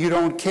tonight, you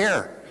don't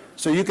care.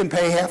 So you can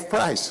pay half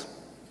price.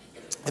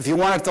 If you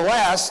want it to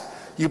last,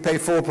 you pay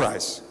full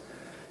price.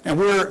 And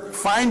we're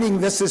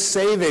finding this is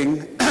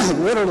saving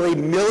literally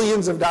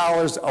millions of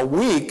dollars a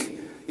week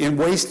in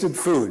wasted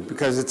food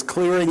because it's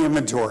clearing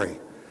inventory.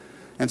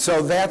 And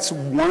so that's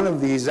one of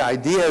these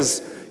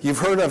ideas. You've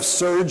heard of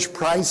surge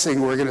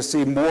pricing. We're going to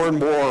see more and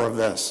more of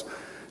this.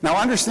 Now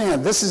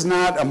understand, this is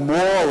not a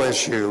moral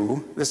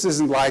issue. This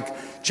isn't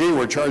like, gee,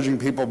 we're charging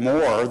people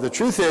more. The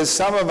truth is,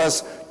 some of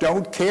us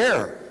don't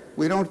care.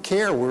 We don't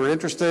care. We're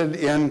interested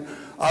in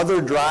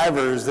other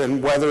drivers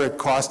than whether it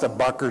costs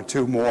 $1 or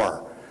 $2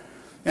 more.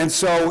 And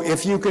so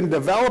if you can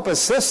develop a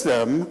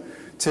system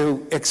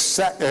to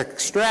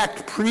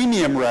extract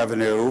premium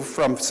revenue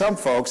from some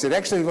folks, it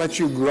actually lets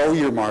you grow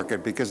your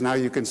market because now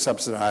you can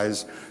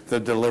subsidize the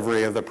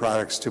delivery of the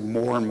products to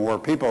more and more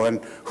people.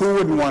 And who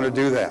wouldn't want to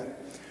do that?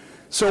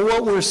 So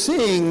what we're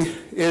seeing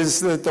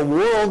is that the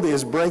world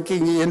is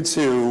breaking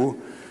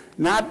into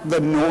not the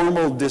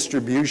normal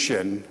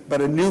distribution, but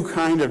a new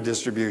kind of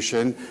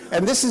distribution.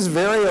 And this is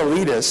very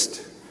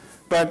elitist,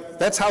 but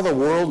that's how the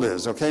world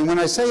is, okay? When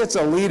I say it's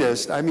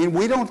elitist, I mean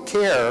we don't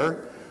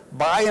care,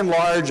 by and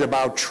large,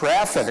 about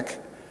traffic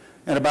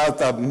and about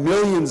the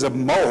millions of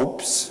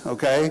mopes,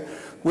 okay?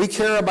 We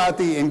care about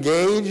the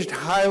engaged,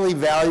 highly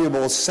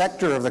valuable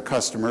sector of the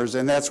customers,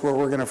 and that's where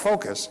we're going to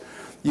focus.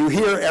 You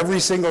hear every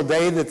single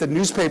day that the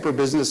newspaper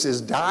business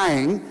is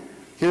dying.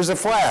 Here's a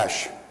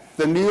flash.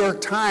 The New York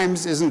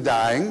Times isn't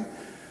dying.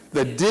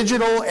 The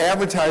digital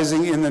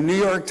advertising in the New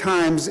York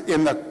Times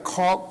in the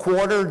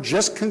quarter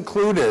just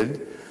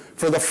concluded,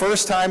 for the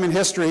first time in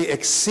history,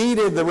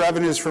 exceeded the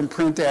revenues from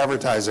print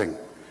advertising.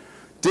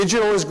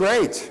 Digital is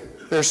great.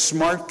 They're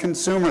smart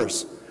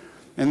consumers.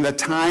 And the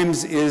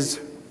Times is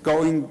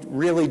going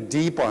really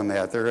deep on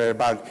that. They're at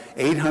about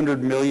 $800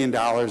 million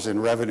in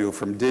revenue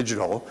from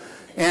digital.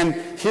 And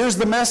here's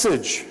the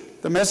message.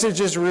 The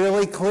message is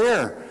really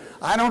clear.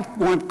 I don't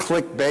want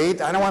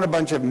clickbait. I don't want a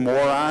bunch of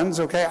morons,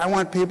 okay? I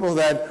want people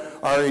that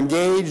are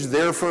engaged,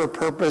 there for a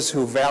purpose,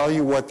 who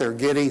value what they're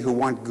getting, who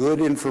want good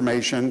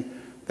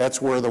information.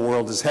 That's where the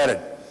world is headed.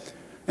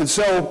 And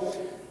so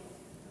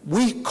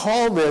we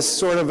call this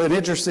sort of an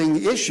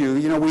interesting issue.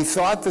 We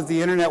thought that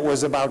the internet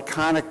was about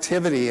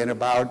connectivity and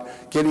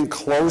about getting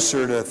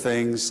closer to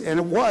things, and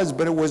it was,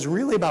 but it was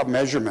really about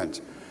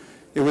measurement.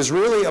 It was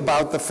really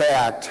about the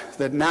fact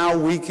that now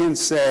we can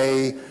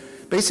say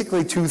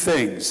basically 2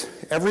 things.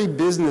 Every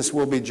business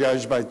will be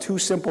judged by 2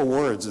 simple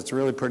words. It's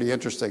really pretty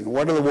interesting.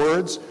 What are the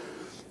words?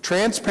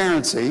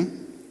 Transparency,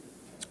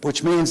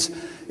 which means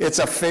it's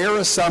a fair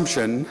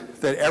assumption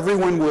that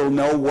everyone will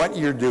know what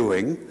you're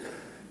doing.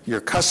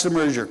 Your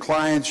customers, your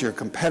clients, your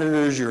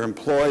competitors, your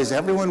employees,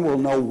 everyone will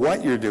know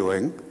what you're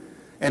doing.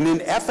 And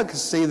in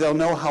efficacy, they'll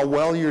know how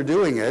well you're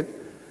doing it.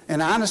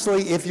 And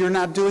honestly, if you're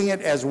not doing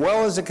it as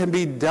well as it can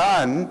be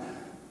done,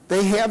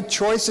 they have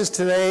choices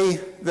today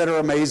that are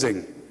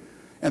amazing.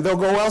 And they'll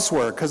go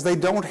elsewhere because they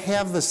don't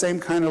have the same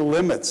kind of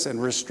limits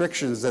and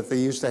restrictions that they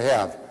used to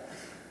have.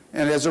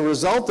 And as a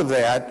result of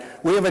that,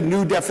 we have a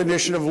new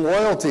definition of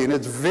loyalty, and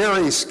it's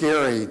very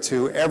scary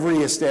to every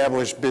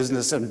established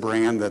business and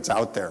brand that's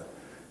out there.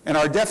 And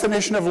our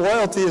definition of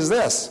loyalty is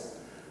this: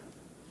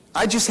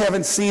 I just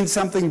haven't seen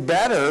something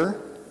better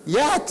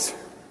yet,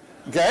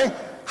 okay?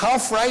 How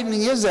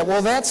frightening is that?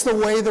 Well, that's the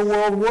way the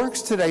world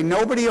works today.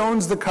 Nobody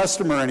owns the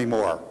customer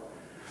anymore.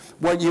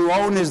 What you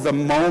own is the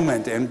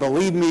moment, and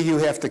believe me, you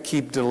have to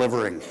keep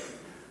delivering.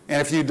 And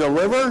if you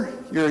deliver,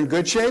 you're in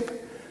good shape.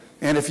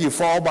 And if you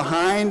fall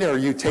behind, or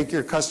you take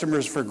your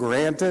customers for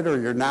granted, or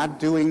you're not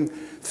doing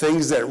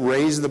things that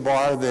raise the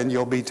bar, then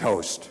you'll be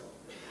toast.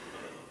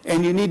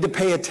 And you need to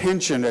pay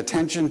attention.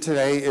 Attention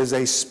today is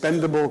a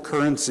spendable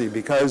currency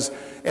because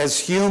as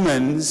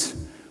humans,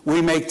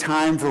 we make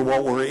time for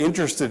what we're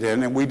interested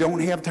in, and we don't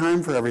have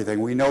time for everything.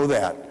 We know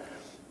that.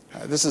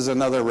 This is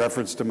another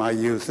reference to my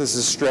youth. This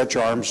is Stretch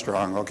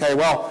Armstrong, okay?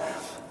 Well,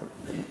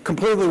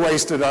 completely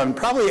wasted on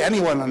probably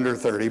anyone under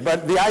 30,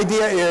 but the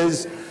idea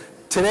is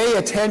today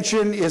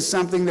attention is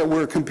something that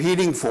we're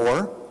competing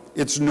for.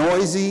 It's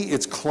noisy,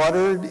 it's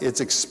cluttered, it's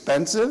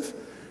expensive,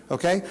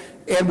 okay?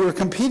 And we're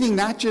competing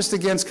not just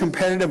against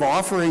competitive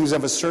offerings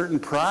of a certain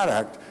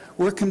product,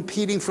 we're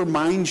competing for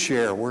mind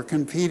share, we're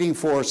competing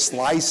for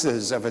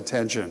slices of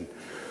attention.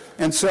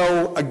 And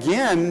so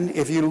again,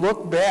 if you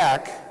look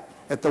back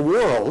at the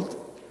world,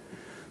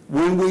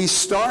 when we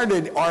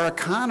started our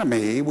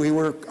economy, we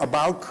were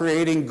about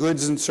creating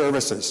goods and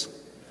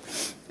services.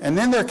 And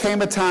then there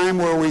came a time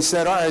where we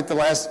said, all right, the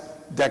last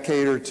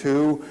decade or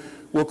two,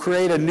 we'll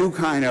create a new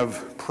kind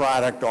of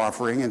product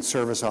offering and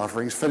service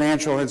offerings,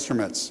 financial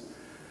instruments.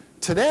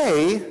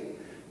 Today,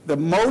 the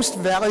most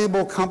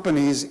valuable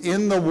companies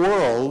in the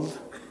world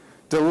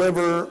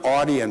deliver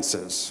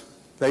audiences.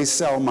 They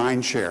sell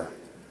mind share.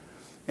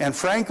 And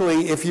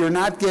frankly, if you're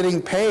not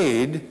getting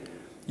paid,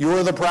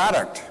 you're the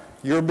product.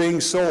 You're being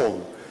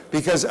sold.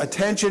 Because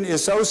attention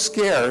is so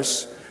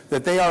scarce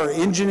that they are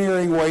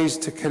engineering ways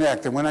to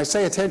connect. And when I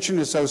say attention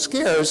is so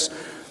scarce,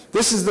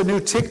 this is the new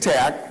Tic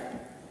Tac.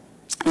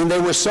 And they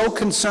were so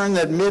concerned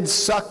that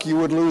mid-suck you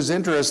would lose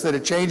interest that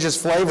it changes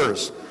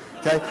flavors.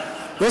 Okay?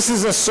 This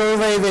is a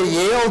survey that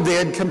Yale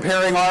did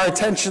comparing our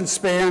attention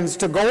spans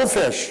to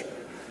goldfish.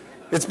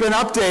 It's been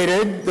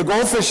updated. The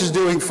goldfish is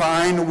doing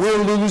fine.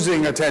 We're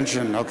losing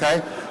attention, okay?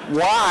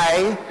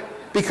 Why?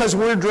 Because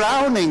we're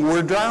drowning.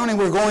 We're drowning.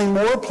 We're going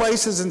more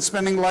places and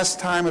spending less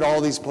time at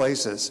all these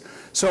places.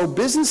 So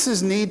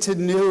businesses need to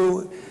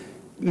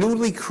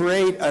newly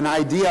create an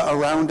idea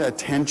around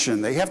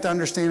attention. They have to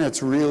understand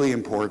it's really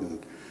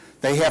important.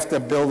 They have to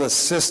build a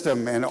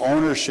system and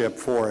ownership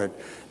for it.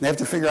 They have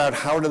to figure out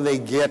how do they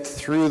get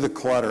through the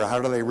clutter, how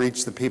do they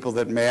reach the people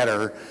that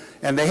matter,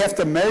 and they have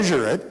to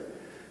measure it,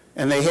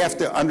 and they have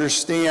to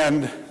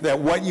understand that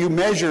what you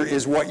measure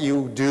is what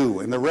you do,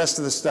 and the rest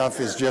of the stuff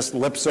is just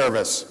lip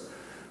service.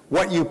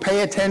 What you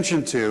pay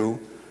attention to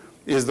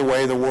is the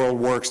way the world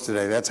works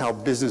today. That's how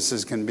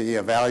businesses can be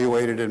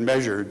evaluated and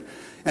measured.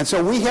 And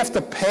so we have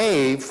to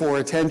pay for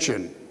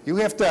attention. You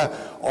have to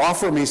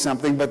offer me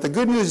something, but the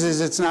good news is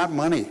it's not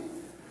money,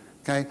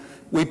 okay?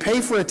 We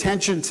pay for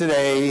attention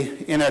today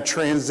in a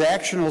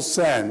transactional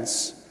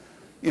sense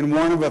in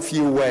one of a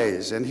few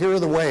ways, and here are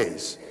the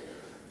ways.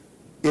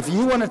 If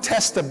you want to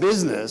test a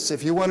business,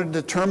 if you want to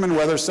determine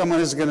whether someone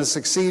is going to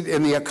succeed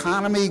in the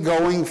economy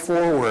going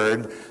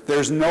forward,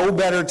 there's no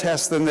better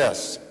test than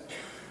this.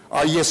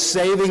 Are you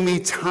saving me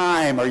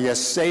time? Are you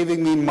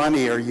saving me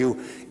money? Are you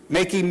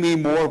making me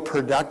more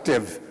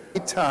productive?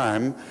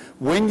 Time,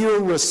 when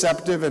you're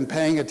receptive and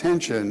paying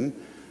attention,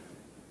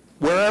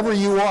 wherever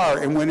you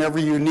are and whenever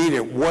you need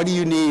it. What do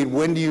you need?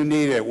 When do you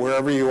need it?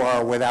 Wherever you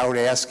are without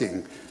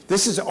asking.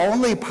 This is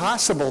only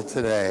possible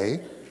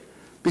today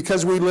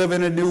because we live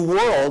in a new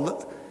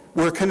world.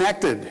 We're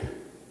connected.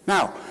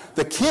 Now,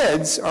 the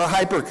kids are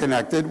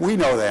hyper-connected. We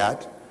know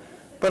that.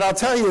 But I'll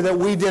tell you that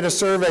we did a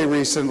survey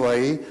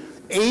recently.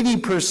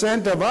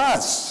 80% of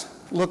us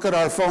look at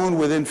our phone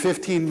within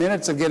 15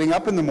 minutes of getting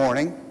up in the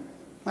morning.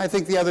 I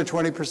think the other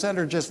 20%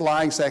 are just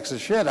lying sacks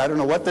of shit. I don't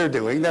know what they're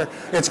doing.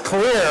 It's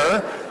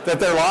clear that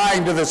they're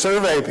lying to the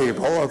survey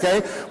people,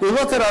 okay? We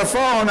look at our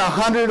phone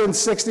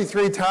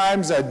 163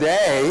 times a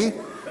day.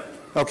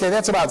 Okay,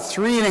 that's about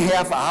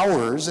 3.5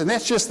 hours, and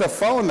that's just the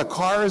phone. The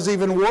car is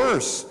even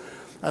worse.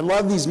 I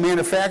love these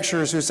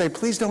manufacturers who say,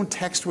 please don't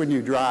text when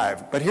you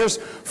drive. But here's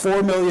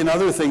 4 million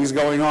other things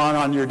going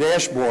on your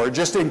dashboard,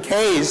 just in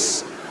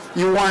case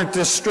you weren't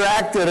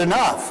distracted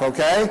enough,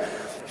 okay?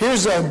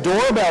 Here's a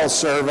doorbell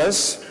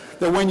service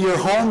that when your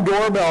home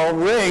doorbell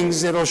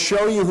rings, it'll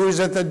show you who's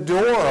at the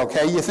door,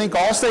 okay? You think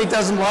Allstate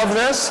doesn't love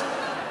this?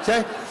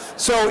 Okay?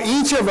 So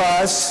each of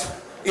us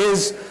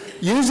is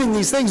using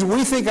these things.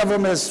 We think of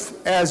them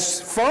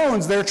as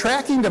phones. They're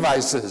tracking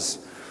devices.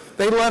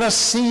 They let us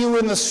see you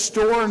in the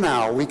store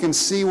now. We can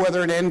see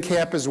whether an end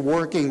cap is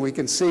working. We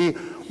can see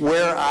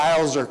where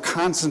aisles are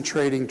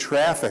concentrating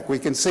traffic. We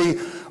can see,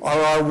 are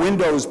our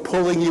windows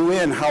pulling you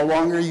in? How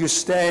long are you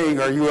staying?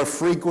 Are you a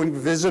frequent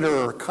visitor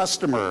or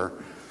customer?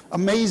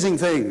 Amazing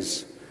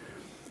things.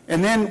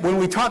 And then when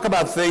we talk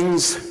about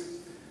things,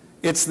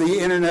 it's the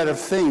Internet of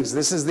Things.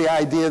 This is the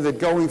idea that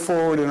going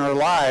forward in our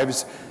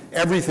lives,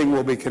 everything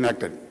will be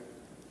connected.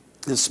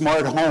 The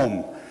smart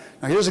home.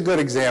 Now here's a good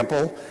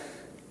example.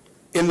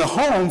 In the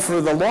home, for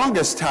the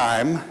longest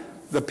time,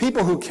 the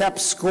people who kept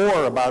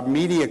score about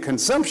media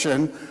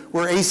consumption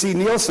were AC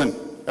Nielsen.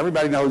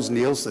 Everybody knows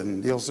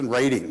Nielsen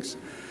ratings.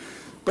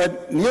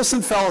 But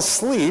Nielsen fell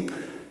asleep,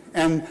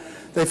 and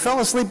they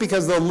fell asleep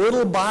because the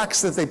little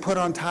box that they put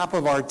on top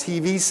of our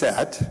TV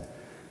set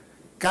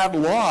got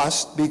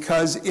lost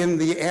because in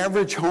the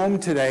average home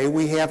today,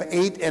 we have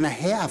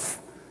 8.5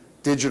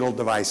 digital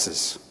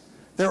devices.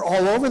 They're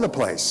all over the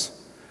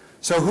place.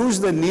 So who's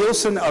the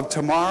Nielsen of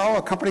tomorrow?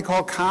 A company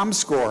called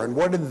ComScore. And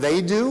what did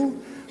they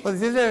do? Well,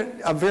 they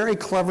did a very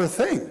clever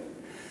thing.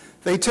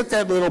 They took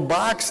that little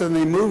box and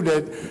they moved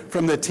it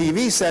from the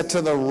TV set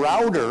to the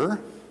router,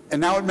 and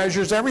now it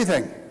measures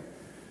everything.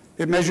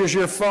 It measures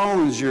your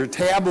phones, your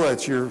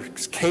tablets, your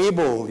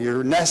cable,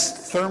 your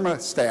Nest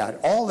thermostat,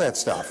 all that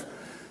stuff.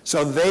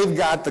 So they've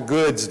got the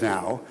goods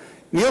now.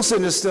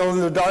 Nielsen is still in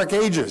the dark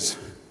ages.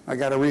 I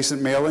got a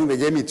recent mailing. They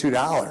gave me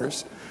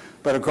 $2.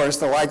 But of course,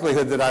 the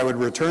likelihood that I would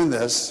return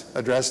this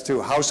addressed to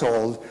a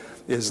household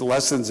is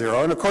less than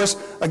zero. And of course,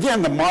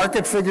 again, the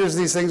market figures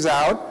these things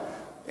out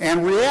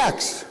and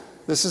reacts.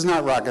 This is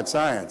not rocket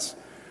science.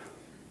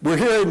 We're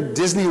here in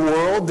Disney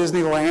World,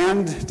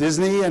 Disneyland,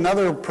 Disney,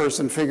 another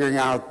person figuring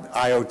out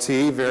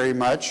IoT very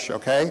much,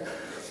 okay?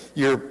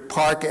 Your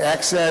park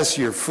access,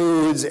 your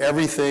foods,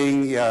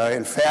 everything.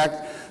 In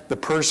fact, the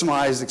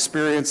personalized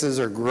experiences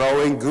are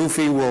growing.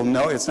 Goofy will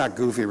know, it's not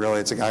Goofy really,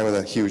 it's a guy with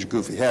a huge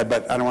goofy head,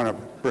 but I don't want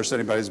to burst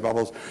anybody's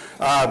bubbles.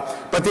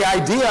 But the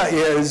idea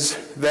is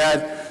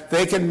that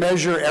they can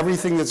measure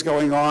everything that's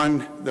going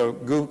on. The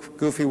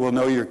Goofy will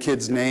know your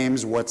kids'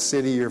 names, what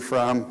city you're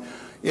from.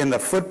 In the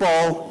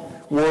football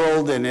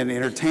world and in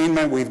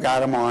entertainment, we've got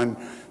them on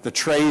the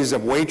trays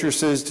of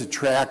waitresses to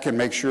track and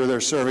make sure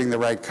they're serving the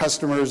right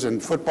customers. In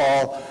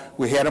football,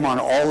 we had them on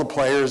all the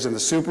players in the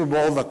Super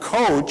Bowl. The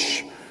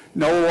coach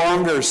no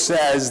longer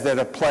says that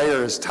a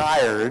player is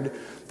tired.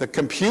 The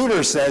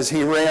computer says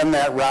he ran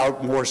that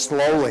route more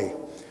slowly,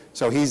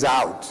 so he's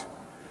out.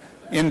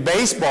 In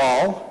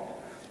baseball,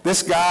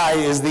 this guy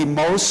is the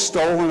most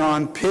stolen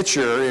on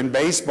pitcher in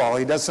baseball.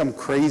 He does some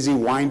crazy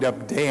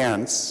wind-up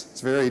dance.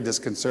 It's very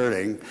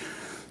disconcerting.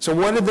 So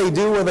what did they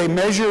do? Well, they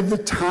measured the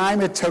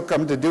time it took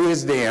him to do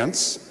his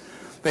dance.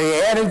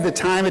 They added the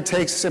time it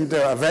takes him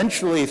to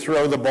eventually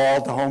throw the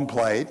ball to home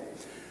plate.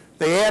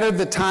 They added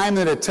the time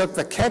that it took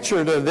the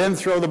catcher to then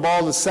throw the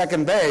ball to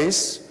second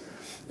base.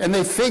 And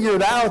they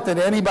figured out that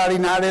anybody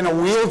not in a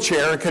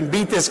wheelchair can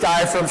beat this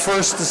guy from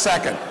first to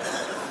second.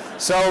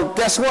 So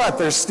guess what?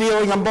 They're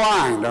stealing them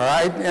blind, all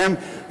right? And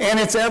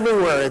it's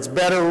everywhere. It's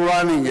better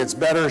running. It's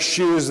better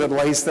shoes that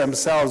lace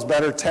themselves,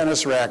 better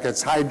tennis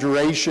rackets,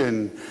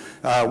 hydration,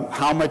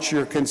 how much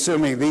you're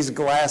consuming. These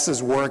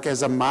glasses work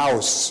as a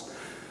mouse.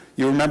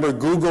 You remember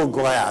Google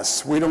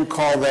Glass. We don't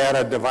call that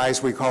a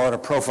device. We call it a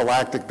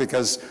prophylactic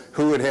because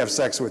who would have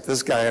sex with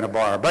this guy in a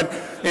bar? But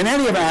in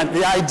any event,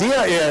 the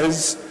idea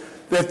is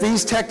that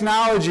these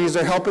technologies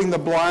are helping the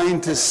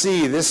blind to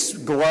see. This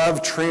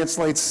glove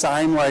translates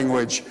sign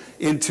language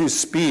into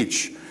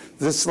speech.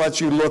 This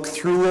lets you look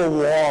through a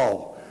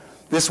wall.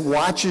 This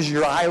watches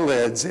your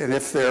eyelids, and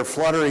if they're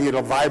fluttering,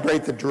 it'll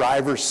vibrate the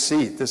driver's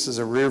seat. This is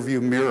a rear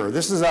view mirror.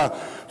 This is a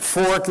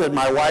fork that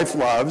my wife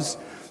loves.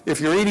 If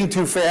you're eating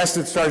too fast,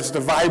 it starts to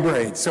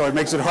vibrate, so it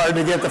makes it hard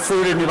to get the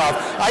food in your mouth.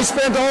 I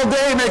spent all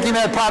day making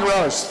that pot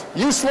roast.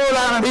 You slow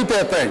down and eat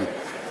that thing.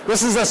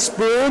 This is a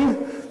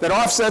spoon that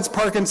offsets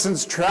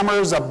Parkinson's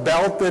tremors, a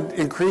belt that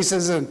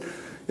increases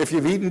if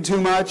you've eaten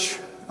too much,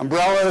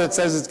 umbrella that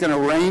says it's going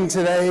to rain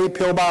today,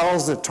 pill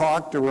bottles that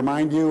talk to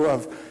remind you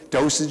of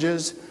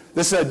dosages.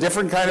 This is a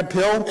different kind of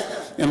pill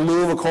in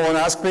lieu of a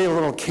colonoscopy, a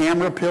little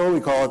camera pill. We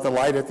call it the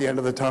light at the end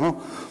of the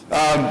tunnel.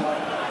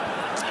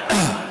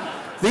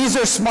 These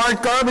are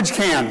smart garbage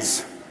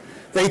cans.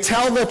 They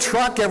tell the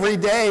truck every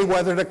day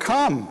whether to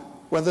come,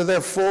 whether they're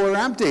full or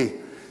empty.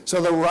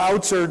 So the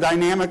routes are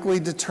dynamically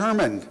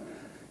determined.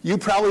 You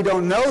probably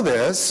don't know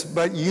this,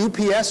 but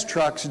UPS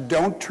trucks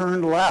don't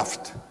turn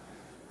left.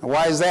 Now,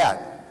 why is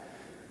that?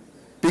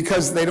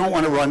 Because they don't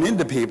want to run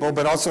into people,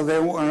 but also they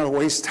don't want to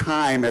waste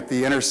time at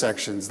the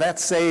intersections. That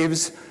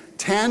saves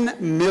 10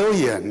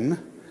 million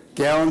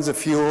gallons of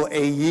fuel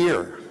a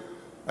year.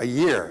 A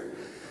year.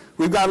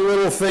 We've got a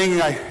little thing,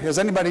 has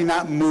anybody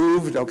not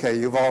moved? Okay,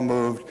 you've all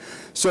moved.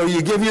 So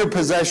you give your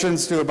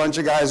possessions to a bunch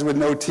of guys with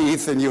no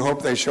teeth and you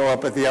hope they show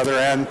up at the other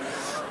end.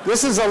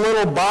 This is a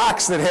little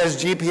box that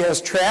has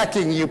GPS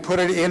tracking. You put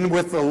it in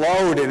with the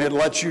load and it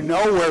lets you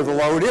know where the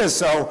load is.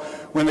 So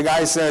when the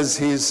guy says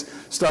he's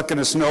stuck in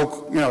a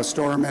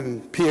storm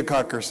in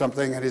Peacock or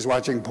something and he's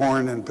watching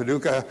porn in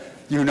Paducah,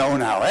 you know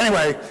now.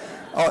 Anyway,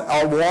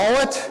 a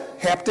wallet,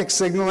 haptic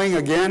signaling,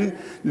 again,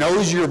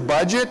 knows your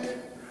budget.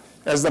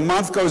 As the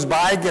month goes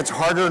by, it gets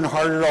harder and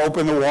harder to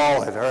open the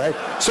wallet, all right?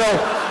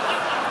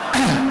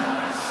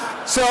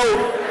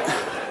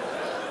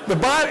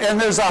 And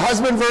there's a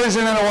husband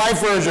version and a wife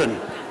version,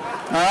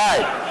 all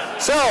right?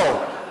 So,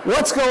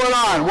 what's going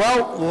on?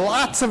 Well,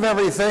 lots of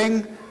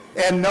everything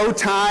and no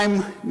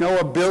time, no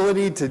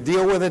ability to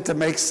deal with it, to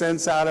make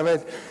sense out of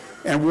it.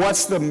 And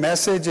what's the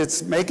message?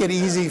 It's make it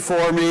easy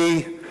for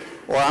me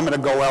or I'm gonna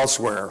go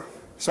elsewhere.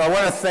 So I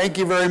wanna thank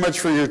you very much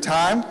for your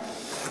time.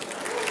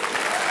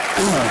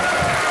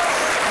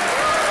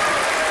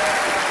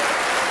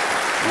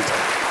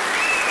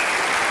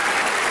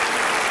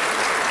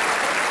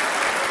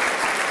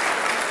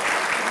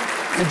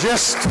 And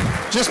just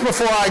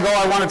before I go,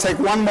 I want to take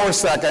one more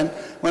second.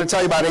 I want to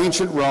tell you about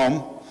ancient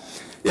Rome.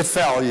 It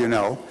fell, you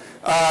know.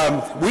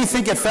 We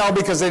think it fell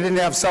because they didn't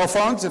have cell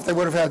phones. If they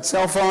would have had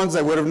cell phones,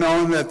 they would have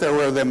known that there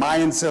were the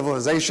Mayan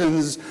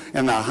civilizations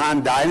and the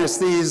Han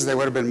dynasties. They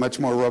would have been much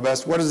more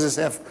robust. What does this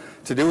have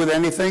to do with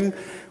anything?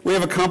 We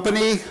have a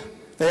company.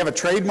 They have a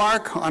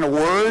trademark on a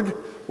word.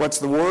 What's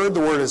the word? The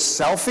word is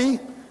selfie.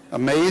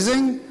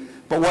 Amazing.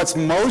 But what's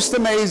most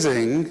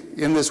amazing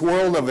in this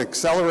world of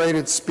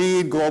accelerated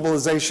speed,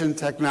 globalization,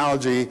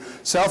 technology,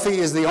 selfie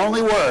is the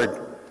only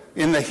word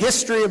in the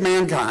history of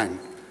mankind.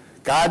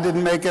 God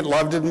didn't make it,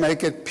 love didn't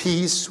make it,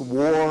 peace,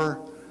 war,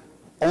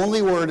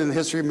 only word in the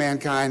history of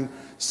mankind,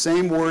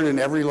 same word in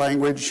every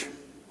language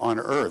on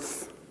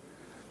earth.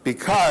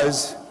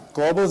 Because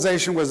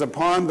globalization was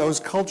upon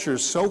those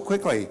cultures so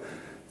quickly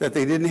that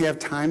they didn't have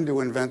time to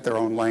invent their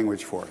own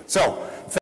language for it. So.